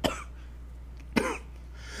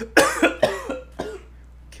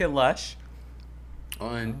 Killush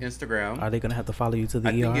on Instagram. Are they gonna have to follow you to the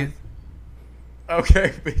ER? Okay,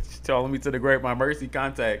 bitch. Telling me to the Great My Mercy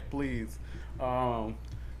contact, please. And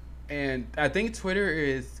I think Twitter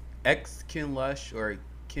is XKenLush or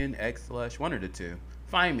KenXLush, one of the two.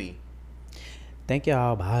 Find me. Thank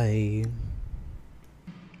y'all. Bye.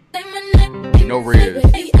 No Riz.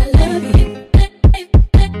 Say, baby, I love you.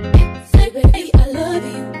 Say, baby, I love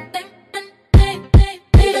you.